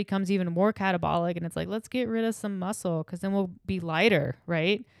 So then it becomes even more catabolic. And it's like, let's get rid of some muscle because then we'll be lighter,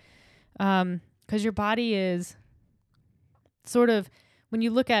 right? Because your body is sort of, when you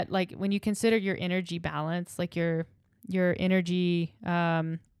look at like when you consider your energy balance, like your energy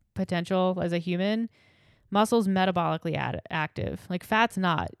potential as a human, muscle's metabolically active. Like fat's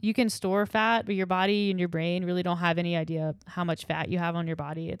not. You can store fat, but your body and your brain really don't have any idea how much fat you have on your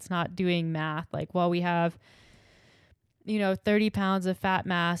body. It's not doing math. Like, well, we have, 30 pounds of fat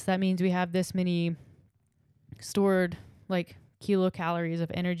mass. That means we have this many stored like kilocalories of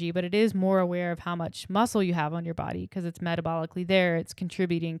energy, but it is more aware of how much muscle you have on your body because it's metabolically there. It's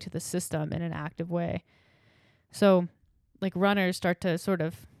contributing to the system in an active way. So like runners start to sort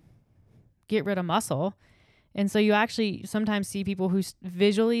of get rid of muscle. And so you actually sometimes see people who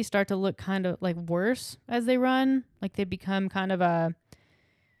visually start to look kind of like worse as they run. Like they become kind of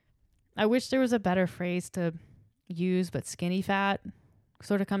I wish there was a better phrase to use, but skinny fat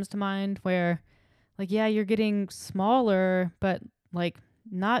sort of comes to mind where like, yeah, you're getting smaller, but like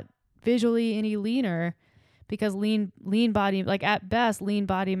not visually any leaner because lean body, like at best, lean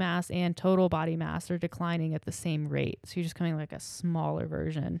body mass and total body mass are declining at the same rate. So you're just coming like a smaller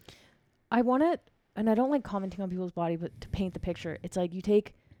version. I want to, and I don't like commenting on people's body, but to paint the picture, it's like you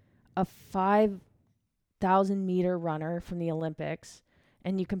take a 5,000 meter runner from the Olympics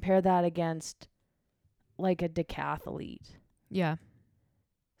and you compare that against like a decathlete. Yeah.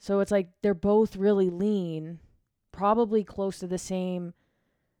 So it's like they're both really lean, probably close to the same,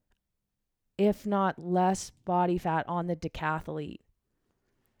 if not less body fat on the decathlete.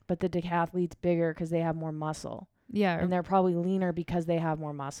 But the decathlete's bigger because they have more muscle. Yeah. And they're probably leaner because they have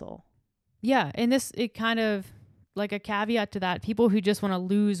more muscle. Yeah. And it kind of like a caveat to that, people who just want to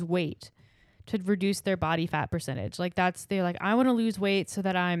lose weight to reduce their body fat percentage. Like they're like, I want to lose weight so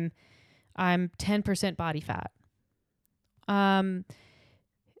that I'm 10% body fat.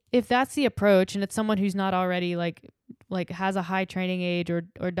 If that's the approach and it's someone who's not already like has a high training age or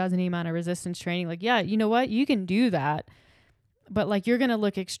does any amount of resistance training, like, yeah, you know what? You can do that. But like, you're going to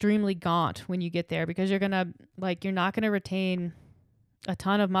look extremely gaunt when you get there because you're not going to retain a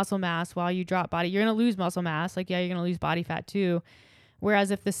ton of muscle mass while you drop body. You're going to lose muscle mass. Like, yeah, you're going to lose body fat too.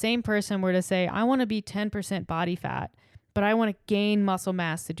 Whereas if the same person were to say, I want to be 10% body fat, but I want to gain muscle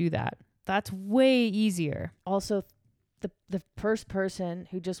mass to do that, that's way easier. Also, the first person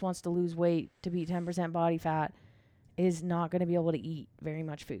who just wants to lose weight to be 10% body fat is not going to be able to eat very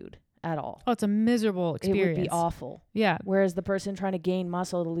much food at all. Oh, it's a miserable experience. It would be awful. Yeah. Whereas the person trying to gain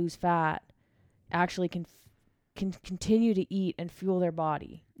muscle to lose fat actually can continue to eat and fuel their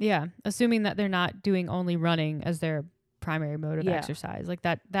body. Yeah. Assuming that they're not doing only running as their primary mode of exercise. Like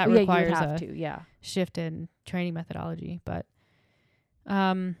that requires a shift in training methodology. But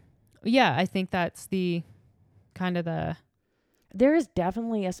I think that's the kind of there is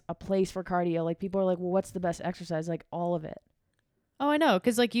definitely a place for cardio. Like people are like, well, what's the best exercise? Like all of it. Oh, I know.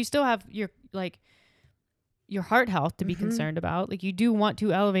 Cause like you still have your heart health to be concerned about. Like you do want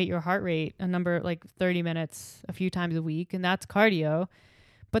to elevate your heart rate a number, like 30 minutes a few times a week. And that's cardio.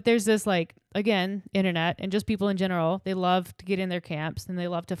 But there's this like, again, internet and just people in general, they love to get in their camps and they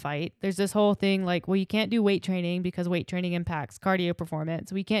love to fight. There's this whole thing like, well, you can't do weight training because weight training impacts cardio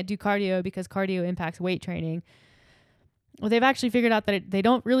performance. We can't do cardio because cardio impacts weight training. Well, they've actually figured out that they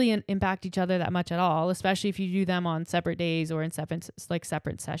don't really impact each other that much at all, especially if you do them on separate days or in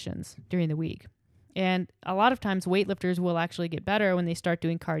separate sessions during the week. And a lot of times weightlifters will actually get better when they start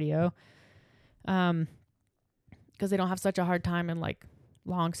doing cardio because they don't have such a hard time in like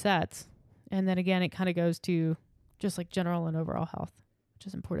long sets. And then again, it kind of goes to just like general and overall health, which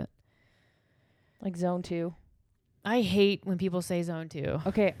is important. Like zone 2. I hate when people say zone 2.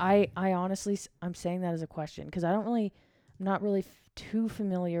 Okay. I honestly, I'm saying that as a question because I'm not really too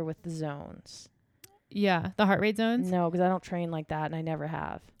familiar with the zones. Yeah. The heart rate zones? No, because I don't train like that and I never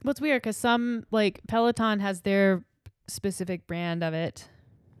have. Well, it's weird because some like Peloton has their specific brand of it.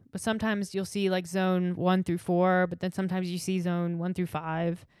 But sometimes you'll see like zone 1 through 4, but then sometimes you see zone 1 through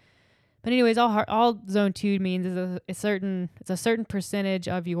 5. But anyways, all zone 2 means is a certain percentage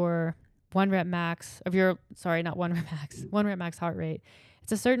of your 1 rep max heart rate.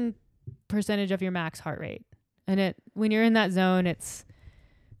 It's a certain percentage of your max heart rate. And when you're in that zone, it's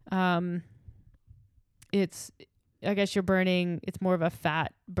I guess you're burning, it's more of a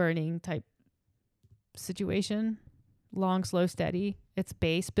fat burning type situation. Long, slow, steady. It's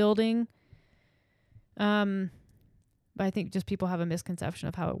base building. But I think just people have a misconception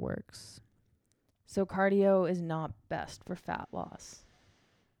of how it works. So cardio is not best for fat loss.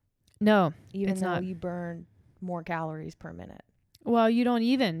 No, even it's though not. You burn more calories per minute. Well, you don't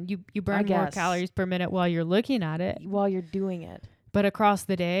even. You burn more calories per minute while you're looking at it. While you're doing it. But across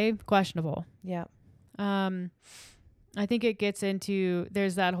the day, questionable. Yeah. I think it gets into,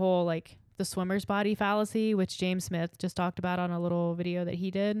 there's that whole like the swimmer's body fallacy, which James Smith just talked about on a little video that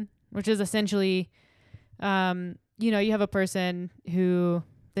he did, which is essentially, you have a person who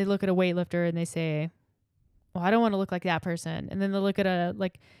they look at a weightlifter and they say, well, I don't want to look like that person. And then they look at a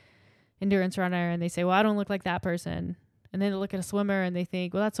endurance runner and they say, well, I don't look like that person. And then they look at a swimmer and they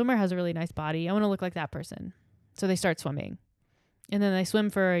think, well, that swimmer has a really nice body. I want to look like that person. So they start swimming. And then they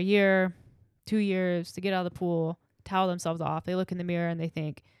swim for a year, 2 years to get out of the pool, towel themselves off. They look in the mirror and they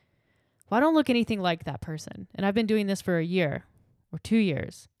think, well, I don't look anything like that person. And I've been doing this for a year or 2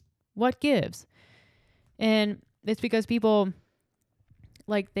 years. What gives? And it's because people,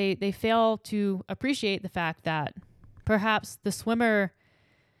 they fail to appreciate the fact that perhaps the swimmer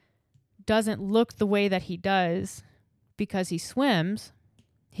doesn't look the way that he does because he swims.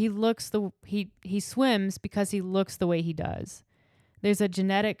 He swims because he looks the way he does. There's a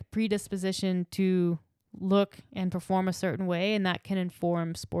genetic predisposition to look and perform a certain way, and that can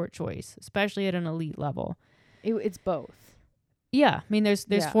inform sport choice, especially at an elite level. It's both. Yeah. I mean, there's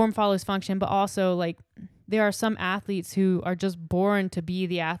form follows function, but also there are some athletes who are just born to be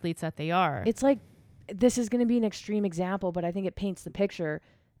the athletes that they are. It's this is going to be an extreme example, but I think it paints the picture.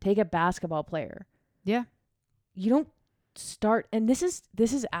 Take a basketball player. Yeah. You don't start, and this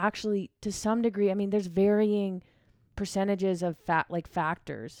is actually to some degree, I mean, there's varying percentages of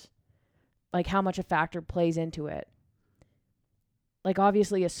factors, like how much a factor plays into it. Like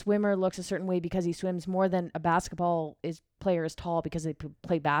obviously a swimmer looks a certain way because he swims more than a basketball player is tall because they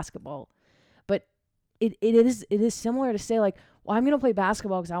play basketball. But it is similar to say well, I'm going to play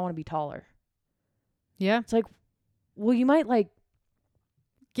basketball because I want to be taller. Yeah. It's well, you might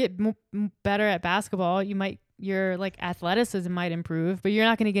get better at basketball. Your athleticism might improve, but you're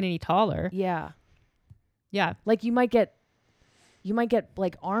not going to get any taller. Yeah. Yeah. You might get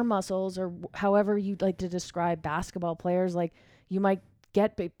arm muscles or however you'd like to describe basketball players. You might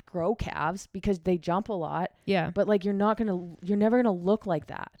grow calves because they jump a lot. Yeah. But you're never going to look like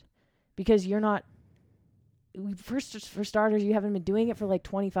that because you're not, for starters, you haven't been doing it for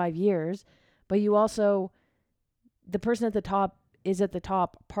 25 years, but you also, the person at the top is at the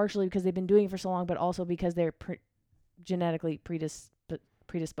top partially because they've been doing it for so long, but also because they're genetically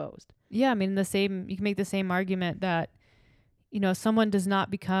predisposed. Yeah. I mean, you can make the same argument that, someone does not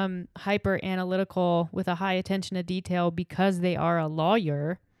become hyper analytical with a high attention to detail because they are a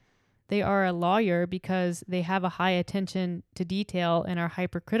lawyer. They are a lawyer because they have a high attention to detail and are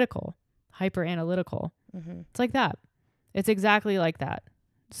hypercritical, hyper analytical. Mm-hmm. It's like that. It's exactly like that.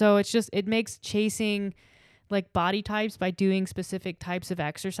 So it makes chasing body types by doing specific types of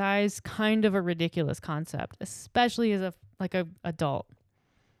exercise kind of a ridiculous concept, especially as a adult.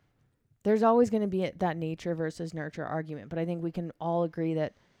 There's always going to be that nature versus nurture argument, but I think we can all agree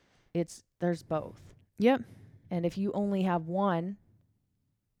that there's both. Yep. And if you only have one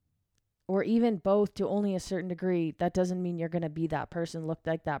or even both to only a certain degree, that doesn't mean you're going to be that person, look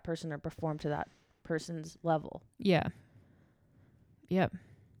like that person, or perform to that person's level. Yeah. Yep.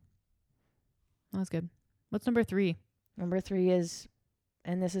 That's good. What's number 3? Number 3 is,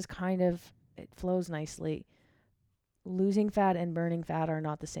 and this is it flows nicely, losing fat and burning fat are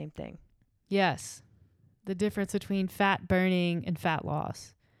not the same thing. Yes. The difference between fat burning and fat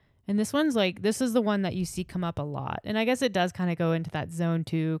loss. And this one's this is the one that you see come up a lot. And I guess it does kind of go into that zone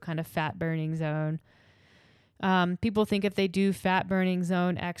 2 kind of fat burning zone. People think if they do fat burning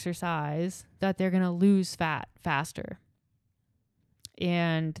zone exercise that they're going to lose fat faster.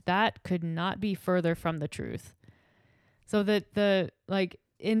 And that could not be further from the truth. So that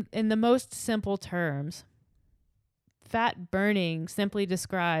in the most simple terms, fat burning simply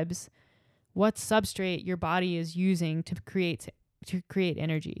describes what substrate your body is using to create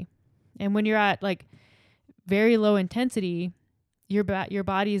energy. And when you're at very low intensity, your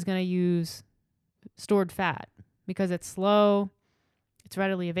body is going to use stored fat because it's slow, it's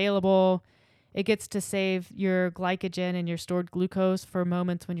readily available. It gets to save your glycogen and your stored glucose for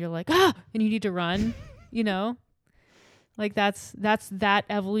moments when you're and you need to run, that's that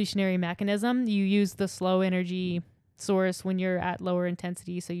evolutionary mechanism. You use the slow energy source when you're at lower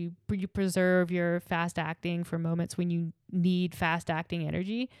intensity. So you preserve your fast acting for moments when you need fast acting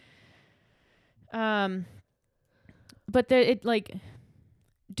energy. But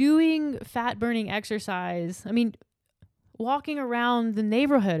doing fat burning exercise, I mean, walking around the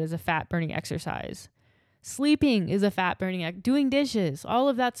neighborhood is a fat burning exercise. Sleeping is a fat burning doing dishes, all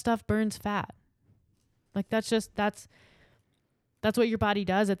of that stuff burns fat. That's what your body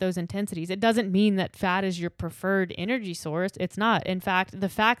does at those intensities. It doesn't mean that fat is your preferred energy source. It's not. In fact, the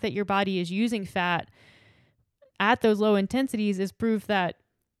fact that your body is using fat at those low intensities is proof that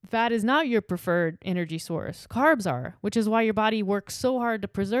fat is not your preferred energy source. Carbs are, which is why your body works so hard to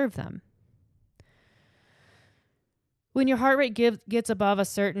preserve them. when your heart rate gets above a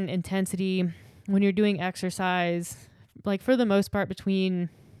certain intensity, when you're doing exercise, like for the most part between,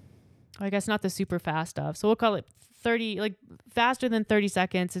 I guess not the super fast stuff. So we'll call it 30, like faster than 30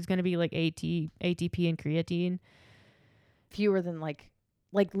 seconds is going to be like ATP and creatine. Fewer than like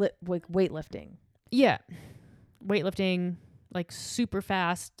weightlifting. Yeah. Weightlifting, like super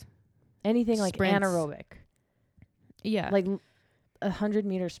fast. Anything like sprints. anaerobic. Yeah. Like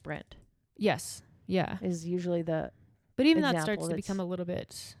 100-meter sprint. Yes. Yeah. Is usually the But even that example starts to become a little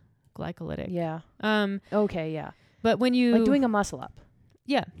bit glycolytic. Yeah. Okay, yeah. But when you like doing a muscle up.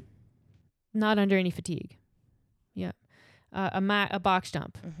 Yeah. Not under any fatigue. Yeah. A box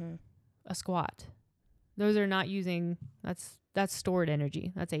jump. Mm-hmm. A squat. Those are not using, that's stored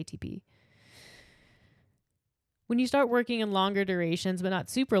energy. That's ATP. When you start working in longer durations, but not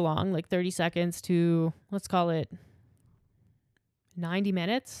super long, like 30 seconds to, let's call it 90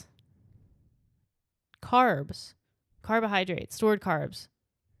 minutes, carbohydrates, stored carbs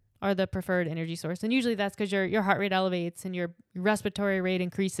are the preferred energy source. And usually that's because your heart rate elevates and your respiratory rate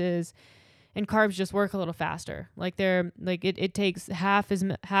increases, and carbs just work a little faster. Like it takes half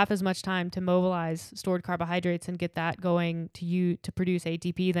as much time to mobilize stored carbohydrates and get that going to produce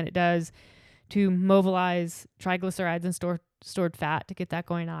ATP than it does to mobilize triglycerides and stored fat to get that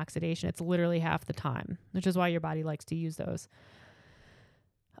going in oxidation. It's literally half the time, which is why your body likes to use those.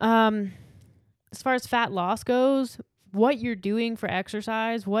 As far as fat loss goes, what you're doing for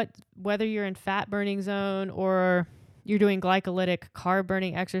exercise, whether you're in fat burning zone or you're doing glycolytic carb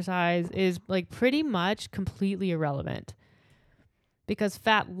burning exercise, is like pretty much completely irrelevant, because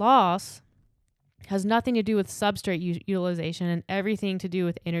fat loss has nothing to do with substrate utilization and everything to do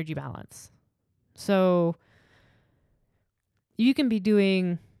with energy balance. So you could be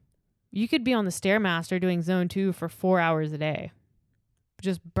on the Stairmaster doing zone 2 for 4 hours a day,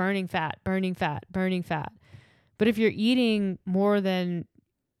 just burning fat. But if you're eating more than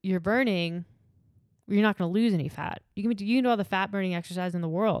you're burning, you're not going to lose any fat. You can do all the fat burning exercise in the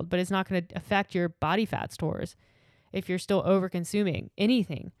world, but it's not going to affect your body fat stores if you're still over consuming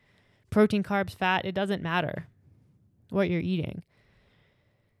anything. Protein, carbs, fat, it doesn't matter what you're eating.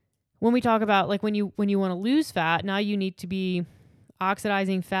 When we talk about like when you want to lose fat, now you need to be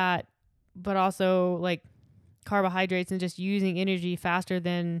oxidizing fat, but also like carbohydrates and just using energy faster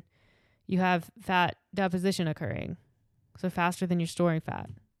than you have fat deposition occurring. So faster than you're storing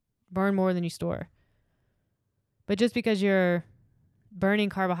fat. Burn more than you store. But just because you're burning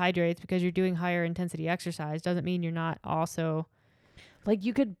carbohydrates because you're doing higher intensity exercise doesn't mean you're not also... Like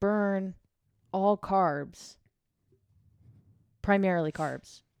you could burn all carbs, primarily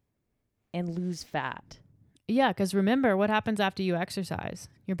carbs, and lose fat. Yeah, because remember, what happens after you exercise?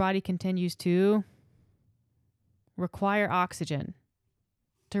 Your body continues to require oxygen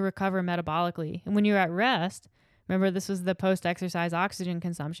to recover metabolically. And when you're at rest, remember this was the post-exercise oxygen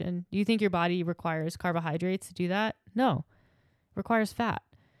consumption. Do you think your body requires carbohydrates to do that? No. It requires fat.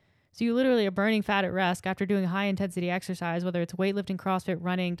 So you literally are burning fat at rest after doing high intensity exercise, whether it's weightlifting, CrossFit,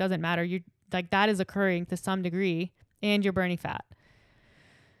 running, doesn't matter. You like that is occurring to some degree, and you're burning fat.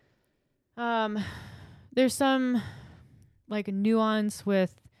 There's some like nuance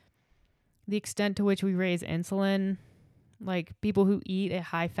with the extent to which we raise insulin. Like people who eat a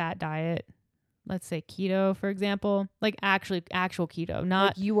high fat diet, let's say keto, for example, like actual keto,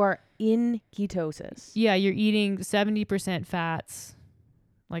 not like you are in ketosis. Yeah, you're eating 70% fats,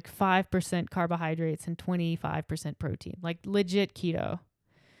 like 5% carbohydrates and 25% protein, like legit keto.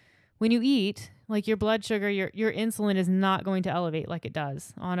 When you eat, like your blood sugar, your insulin is not going to elevate like it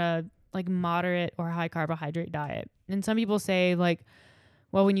does on a like moderate or high carbohydrate diet. And some people say like,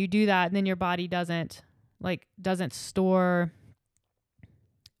 well, when you do that, then your body doesn't store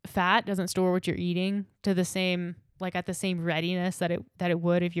fat, doesn't store what you're eating to the same, like at the same readiness that it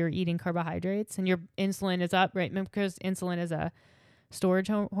would if you're eating carbohydrates, and your insulin is up, right? Because insulin is a storage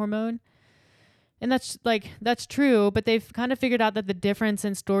hormone. And that's true, but they've kind of figured out that the difference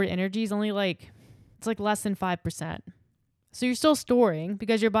in stored energy is only it's less than 5%. So you're still storing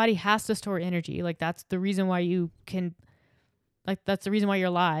because your body has to store energy. Like that's the reason why that's the reason why you're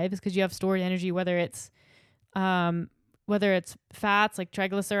alive, is because you have stored energy, whether it's fats like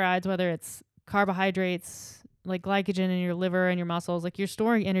triglycerides, whether it's carbohydrates like glycogen in your liver and your muscles, like you're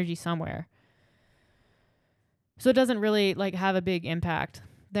storing energy somewhere. So it doesn't really like have a big impact.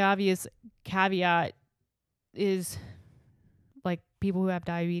 The obvious caveat is like people who have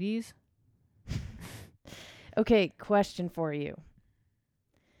diabetes. Okay, question for you.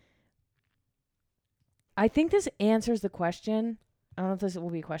 I think this answers the question. I don't know if this will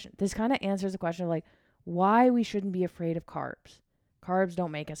be a question. This kind of answers the question of like why we shouldn't be afraid of carbs. Carbs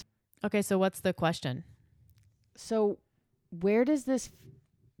don't make us. Okay, so what's the question? So where does this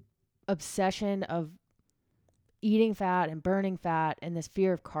obsession of eating fat and burning fat and this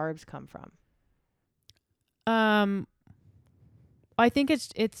fear of carbs come from? I think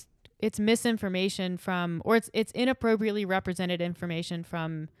it's misinformation from, or it's inappropriately represented information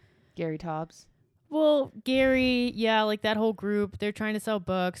from Gary Taubes. Well, Gary, yeah, like that whole group, they're trying to sell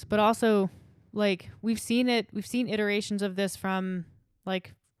books, but also like we've seen iterations of this from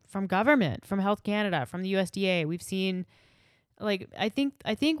government, from Health Canada, from the USDA. We've seen like I think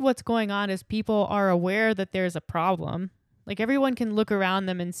what's going on is people are aware that there's a problem. Like everyone can look around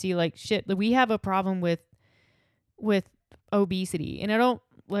them and see like shit, we have a problem with obesity. And I don't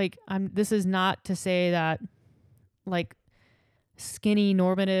this is not to say that like skinny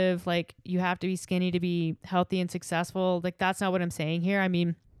normative, like you have to be skinny to be healthy and successful. Like that's not what I'm saying here. I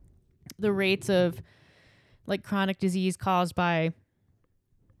mean, the rates of like chronic disease caused by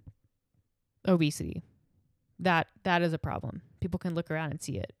obesity, that is a problem. People can look around and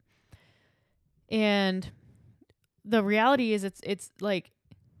see it. And the reality is it's like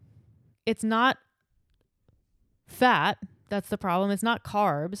it's not fat that's the problem. It's not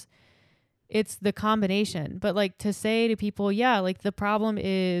carbs. It's the combination. But like to say to people, yeah, like the problem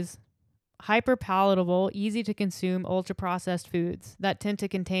is hyper palatable, easy to consume, ultra processed foods that tend to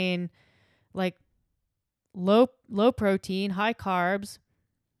contain like low protein, high carbs,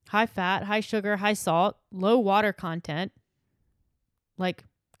 high fat, high sugar, high salt, low water content, like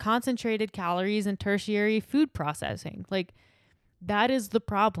concentrated calories and tertiary food processing. Like that is the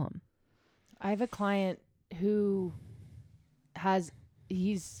problem. I have a client who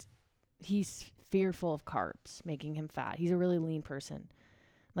he's fearful of carbs making him fat. He's a really lean person.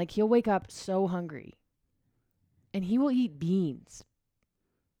 Like he'll wake up so hungry and he will eat beans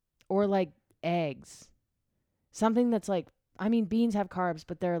or like eggs. Something that's like, I mean, beans have carbs,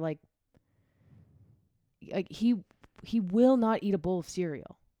 but they're like he will not eat a bowl of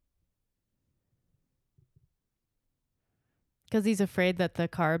cereal. Because he's afraid that the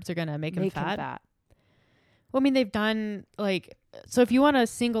carbs are going to make him fat. Well, I mean, they've done like, so if you want to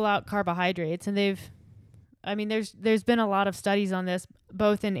single out carbohydrates, and there's been a lot of studies on this,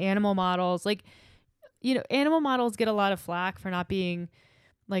 both in animal models. Like, you know, animal models get a lot of flack for not being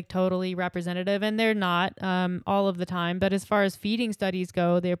like totally representative, and they're not all of the time. But as far as feeding studies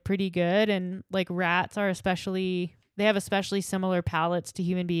go, they're pretty good. And like rats are they have especially similar palates to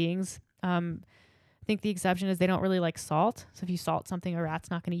human beings. I think the exception is they don't really like salt. So if you salt something, a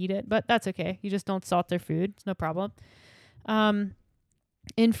rat's not going to eat it, but that's okay. You just don't salt their food. It's no problem.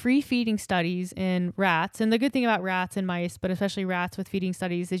 In free feeding studies in rats, and the good thing about rats and mice, but especially rats with feeding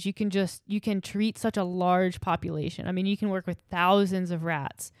studies, is you can treat such a large population. I mean, you can work with thousands of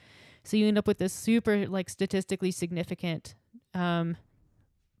rats. So you end up with this super like statistically significant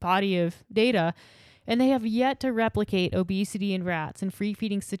body of data. And they have yet to replicate obesity in rats in free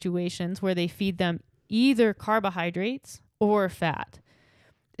feeding situations where they feed them either carbohydrates or fat.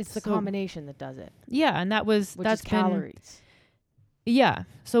 It's the combination that does it. Yeah, and that's calories. Yeah.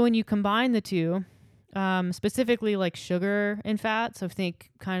 So when you combine the two, specifically like sugar and fat, so think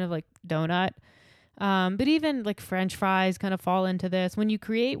kind of like donut, but even like French fries kind of fall into this. When you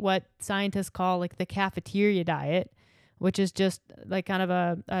create what scientists call like the cafeteria diet, which is just like kind of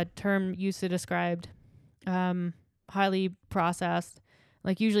a term used to describe highly processed,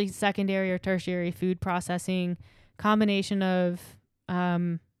 like usually secondary or tertiary food processing, combination of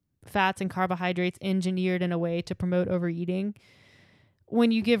fats and carbohydrates engineered in a way to promote overeating. When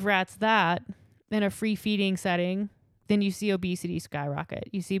you give rats that in a free feeding setting, then you see obesity skyrocket.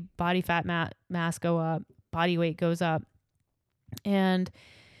 You see body fat mass go up, body weight goes up. And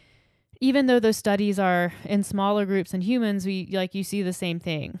even though those studies are in smaller groups than humans, you see the same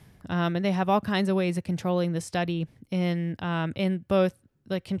thing. And they have all kinds of ways of controlling the study in both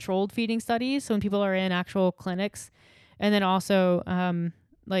like controlled feeding studies. So when people are in actual clinics, and then also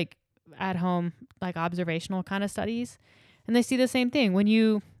like at home, like observational kind of studies. And they see the same thing. When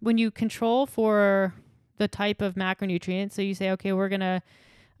you control for the type of macronutrients, so you say, okay, we're going to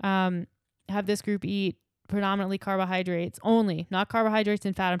have this group eat predominantly carbohydrates only, not carbohydrates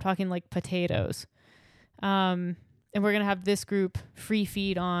and fat. I'm talking like potatoes. And we're going to have this group free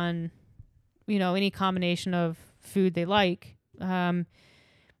feed on, any combination of food they like.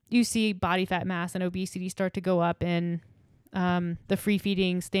 You see body fat mass and obesity start to go up in the free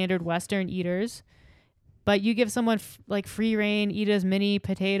feeding standard Western eaters. But you give someone like free reign, eat as many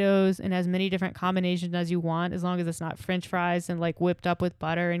potatoes and as many different combinations as you want, as long as it's not French fries and like whipped up with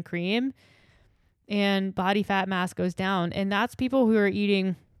butter and cream, and body fat mass goes down. And that's people who are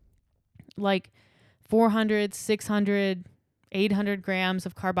eating like 400, 600, 800 grams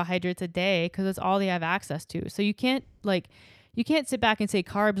of carbohydrates a day because it's all they have access to. So you can't sit back and say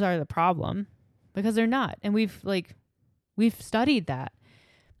carbs are the problem, because they're not. And we've studied that.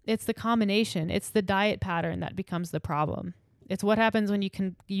 It's the combination. It's the diet pattern that becomes the problem. It's what happens when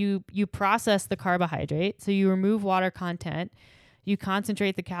you process the carbohydrate. So you remove water content, you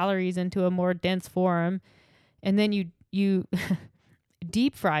concentrate the calories into a more dense form, and then you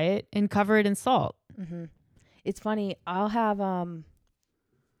deep fry it and cover it in salt. Mm-hmm. It's funny. I'll have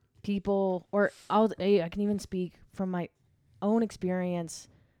people, or I can even speak from my own experience,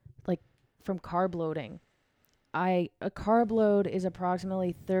 like from carb loading. A carb load is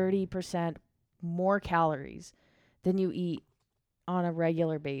approximately 30% more calories than you eat on a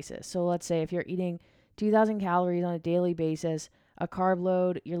regular basis. So let's say if you're eating 2,000 calories on a daily basis, a carb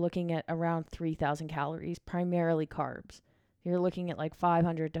load, you're looking at around 3,000 calories, primarily carbs. You're looking at like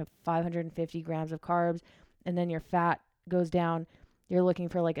 500 to 550 grams of carbs, and then your fat goes down. You're looking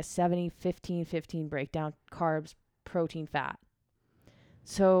for like a 70-15-15 breakdown: carbs, protein, fat.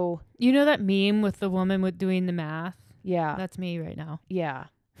 So you know that meme with the woman with doing the math? Yeah. That's me right now. Yeah.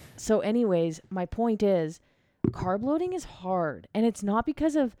 So anyways, my point is carb loading is hard, and it's not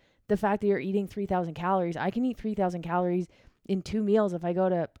because of the fact that you're eating 3,000 calories. I can eat 3,000 calories in 2 meals if I go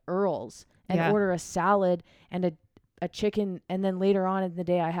to Earl's and order a salad and a chicken, and then later on in the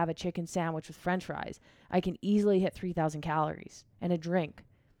day I have a chicken sandwich with french fries. I can easily hit 3,000 calories and a drink.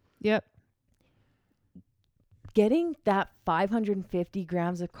 Yep. Getting that 550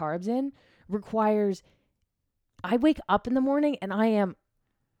 grams of carbs in requires, I wake up in the morning and I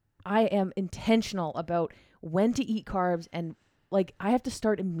am intentional about when to eat carbs, and like I have to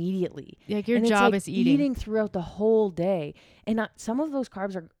start immediately. Like your job is eating throughout the whole day. And some of those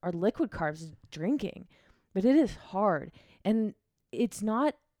carbs are liquid carbs, drinking, but it is hard. And it's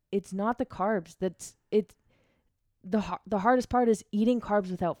not the carbs the hardest part is eating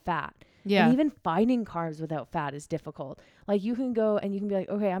carbs without fat. Yeah. And even finding carbs without fat is difficult. Like you can go and you can be like,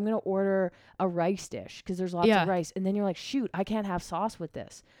 okay, I'm going to order a rice dish because there's lots of rice. And then you're like, shoot, I can't have sauce with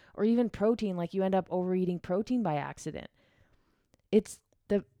this. Or even protein, like you end up overeating protein by accident. It's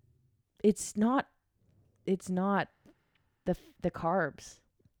not the carbs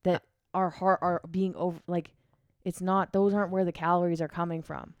that are being over, like it's not, those aren't where the calories are coming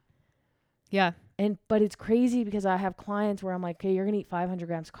from. Yeah. But it's crazy because I have clients where I'm like, okay, you're going to eat 500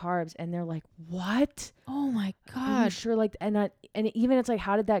 grams carbs. And they're like, what? Oh my God. Are you sure? Like, and even it's like,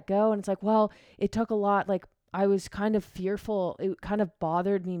 how did that go? And it's like, well, it took a lot. Like I was kind of fearful. It kind of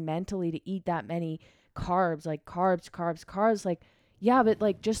bothered me mentally to eat that many carbs, like carbs. Like, yeah, but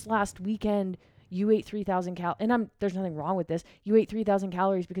like just last weekend, you ate 3,000 calories. And there's nothing wrong with this. You ate 3,000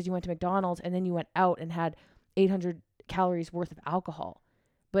 calories because you went to McDonald's and then you went out and had 800 calories worth of alcohol.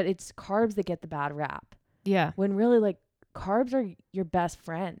 But it's carbs that get the bad rap. Yeah. When really, like, carbs are your best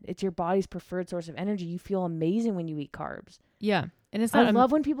friend. It's your body's preferred source of energy. You feel amazing when you eat carbs. Yeah. And it's not, I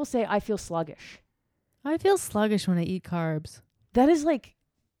love when people say, I feel sluggish. I feel sluggish when I eat carbs. That is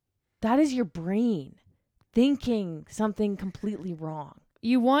your brain thinking something completely wrong.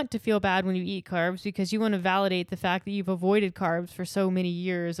 You want to feel bad when you eat carbs because you want to validate the fact that you've avoided carbs for so many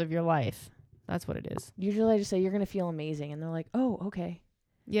years of your life. That's what it is. Usually I just say, you're going to feel amazing. And they're like, oh, okay.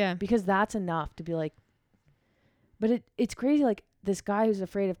 Yeah. Because that's enough to be like, but it's crazy. Like this guy who's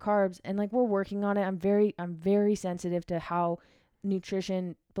afraid of carbs, and like we're working on it. I'm very sensitive to how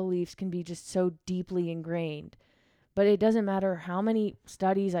nutrition beliefs can be just so deeply ingrained, but it doesn't matter how many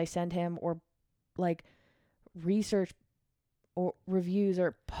studies I send him or like research or reviews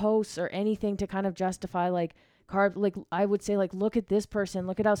or posts or anything to kind of justify like carb. Like I would say, like, look at this person,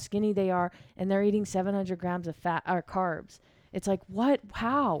 look at how skinny they are, and they're eating 700 grams of fat or carbs. It's like, what?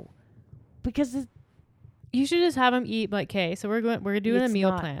 How? Because you should just have them eat like, okay, so we're doing a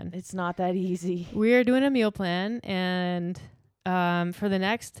meal plan. It's not that easy. We're doing a meal plan, and for the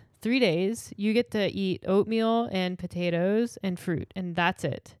next 3 days, you get to eat oatmeal and potatoes and fruit, and that's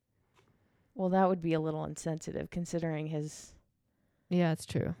it. Well, that would be a little insensitive considering his. Yeah, it's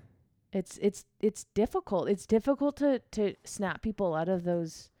true. It's difficult. It's difficult to snap people out of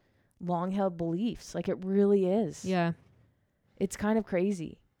those long-held beliefs. Like it really is. Yeah. It's kind of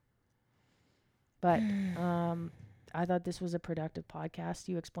crazy. But I thought this was a productive podcast.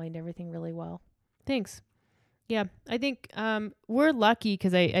 You explained everything really well. Thanks. Yeah, I think we're lucky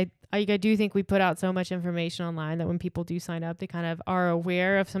because I do think we put out so much information online that when people do sign up, they kind of are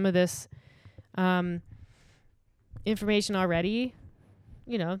aware of some of this information already.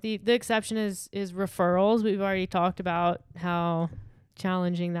 You know, the exception is referrals. We've already talked about how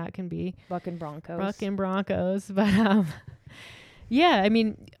challenging that can be. Buck and Broncos. But yeah, I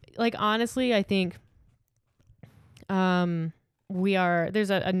mean, like honestly, I think there's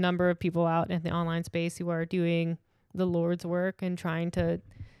a number of people out in the online space who are doing the Lord's work and trying to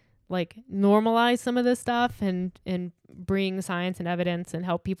like normalize some of this stuff and bring science and evidence and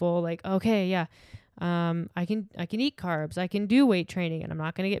help people like, okay, yeah, I can eat carbs, I can do weight training, and I'm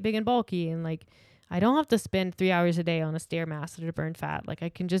not going to get big and bulky, and like I don't have to spend 3 hours a day on a Stairmaster to burn fat. Like I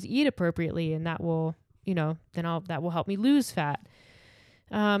can just eat appropriately, and that will, that will help me lose fat.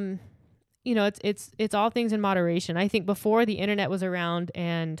 It's all things in moderation. I think before the internet was around,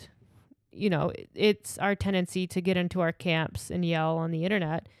 and it's our tendency to get into our camps and yell on the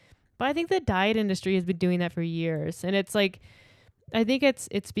internet. But I think the diet industry has been doing that for years. And it's like, I think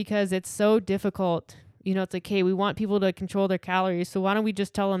it's because it's so difficult. It's like, hey, we want people to control their calories. So why don't we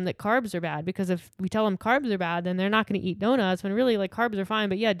just tell them that carbs are bad? Because if we tell them carbs are bad, then they're not going to eat donuts, when really like carbs are fine.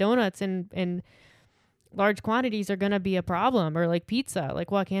 But yeah, donuts in large quantities are going to be a problem. Or like pizza. Like,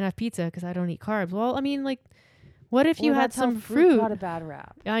 well, I can't have pizza because I don't eat carbs. Well, I mean, like, what if you had some fruit? Got a bad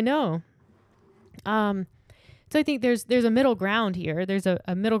rap. I know. So I think there's a middle ground here. There's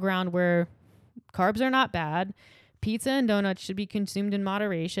a middle ground where carbs are not bad. Pizza and donuts should be consumed in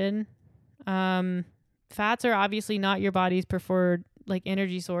moderation. Fats are obviously not your body's preferred like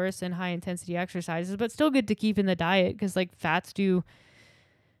energy source in high intensity exercises, but still good to keep in the diet because like fats do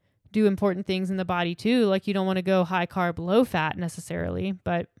important things in the body too. Like you don't want to go high carb, low fat necessarily,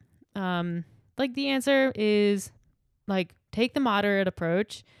 but like the answer is like take the moderate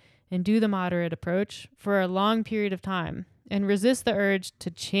approach and do the moderate approach for a long period of time and resist the urge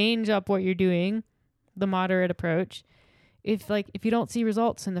to change up what you're doing, the moderate approach, if you don't see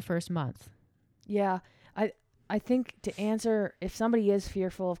results in the first month. Yeah. I think to answer, if somebody is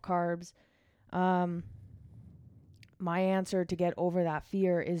fearful of carbs, my answer to get over that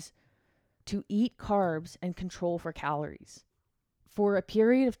fear is to eat carbs and control for calories for a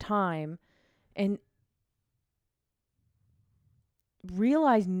period of time and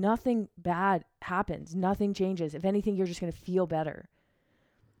realize nothing bad happens. Nothing changes. If anything, you're just going to feel better.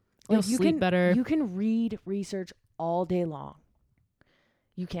 You'll sleep better. You can read research all day long.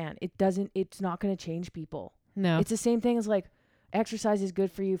 You can. It's not going to change people. No. It's the same thing as like exercise is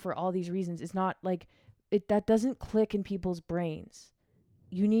good for you for all these reasons. It's not like that doesn't click in people's brains.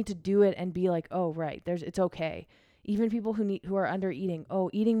 You need to do it and be like, oh, right, it's okay. Even people who are under eating,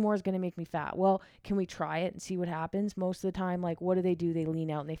 eating more is going to make me fat. Well, can we try it and see what happens? Most of the time, like, what do? They lean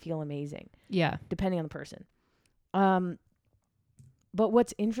out and they feel amazing. Yeah. Depending on the person. But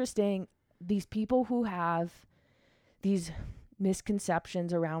what's interesting, these people who have these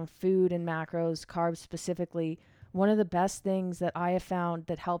misconceptions around food and macros, carbs specifically, one of the best things that I have found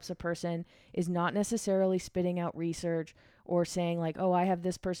that helps a person is not necessarily spitting out research or saying like, oh, I have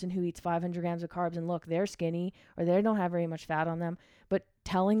this person who eats 500 grams of carbs and look, they're skinny or they don't have very much fat on them. But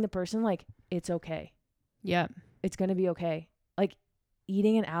telling the person like, it's okay. Yeah. It's going to be okay. Like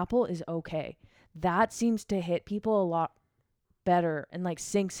eating an apple is okay. That seems to hit people a lot better and like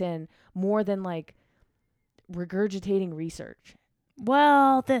sinks in more than like regurgitating research.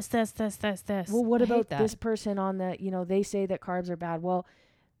 Well, this. Well, what about this person on the, they say that carbs are bad. Well,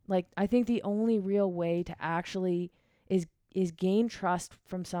 like I think the only real way to actually is gain trust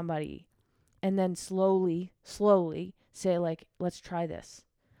from somebody and then slowly say like, let's try this.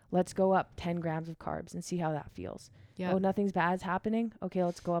 Let's go up 10 grams of carbs and see how that feels. Yeah. Oh, nothing's bad's happening. Okay,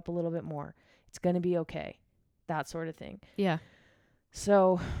 let's go up a little bit more. It's going to be okay. That sort of thing. Yeah.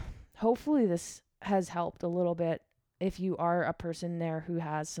 So hopefully this has helped a little bit if you are a person there who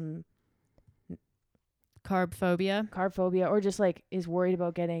has some carb phobia or just like is worried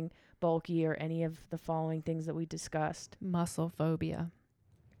about getting bulky or any of the following things that we discussed. Muscle phobia.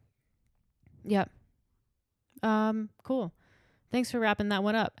 Yep. Cool. Thanks for wrapping that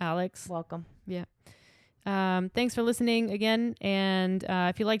one up, Alex. Welcome. Yeah. Thanks for listening again. And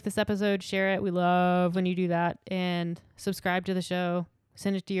if you like this episode, share it. We love when you do that. And subscribe to the show.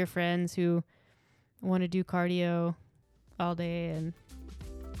 Send it to your friends who want to do cardio all day and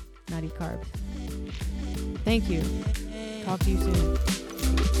not eat carbs. Thank you. Talk to you soon.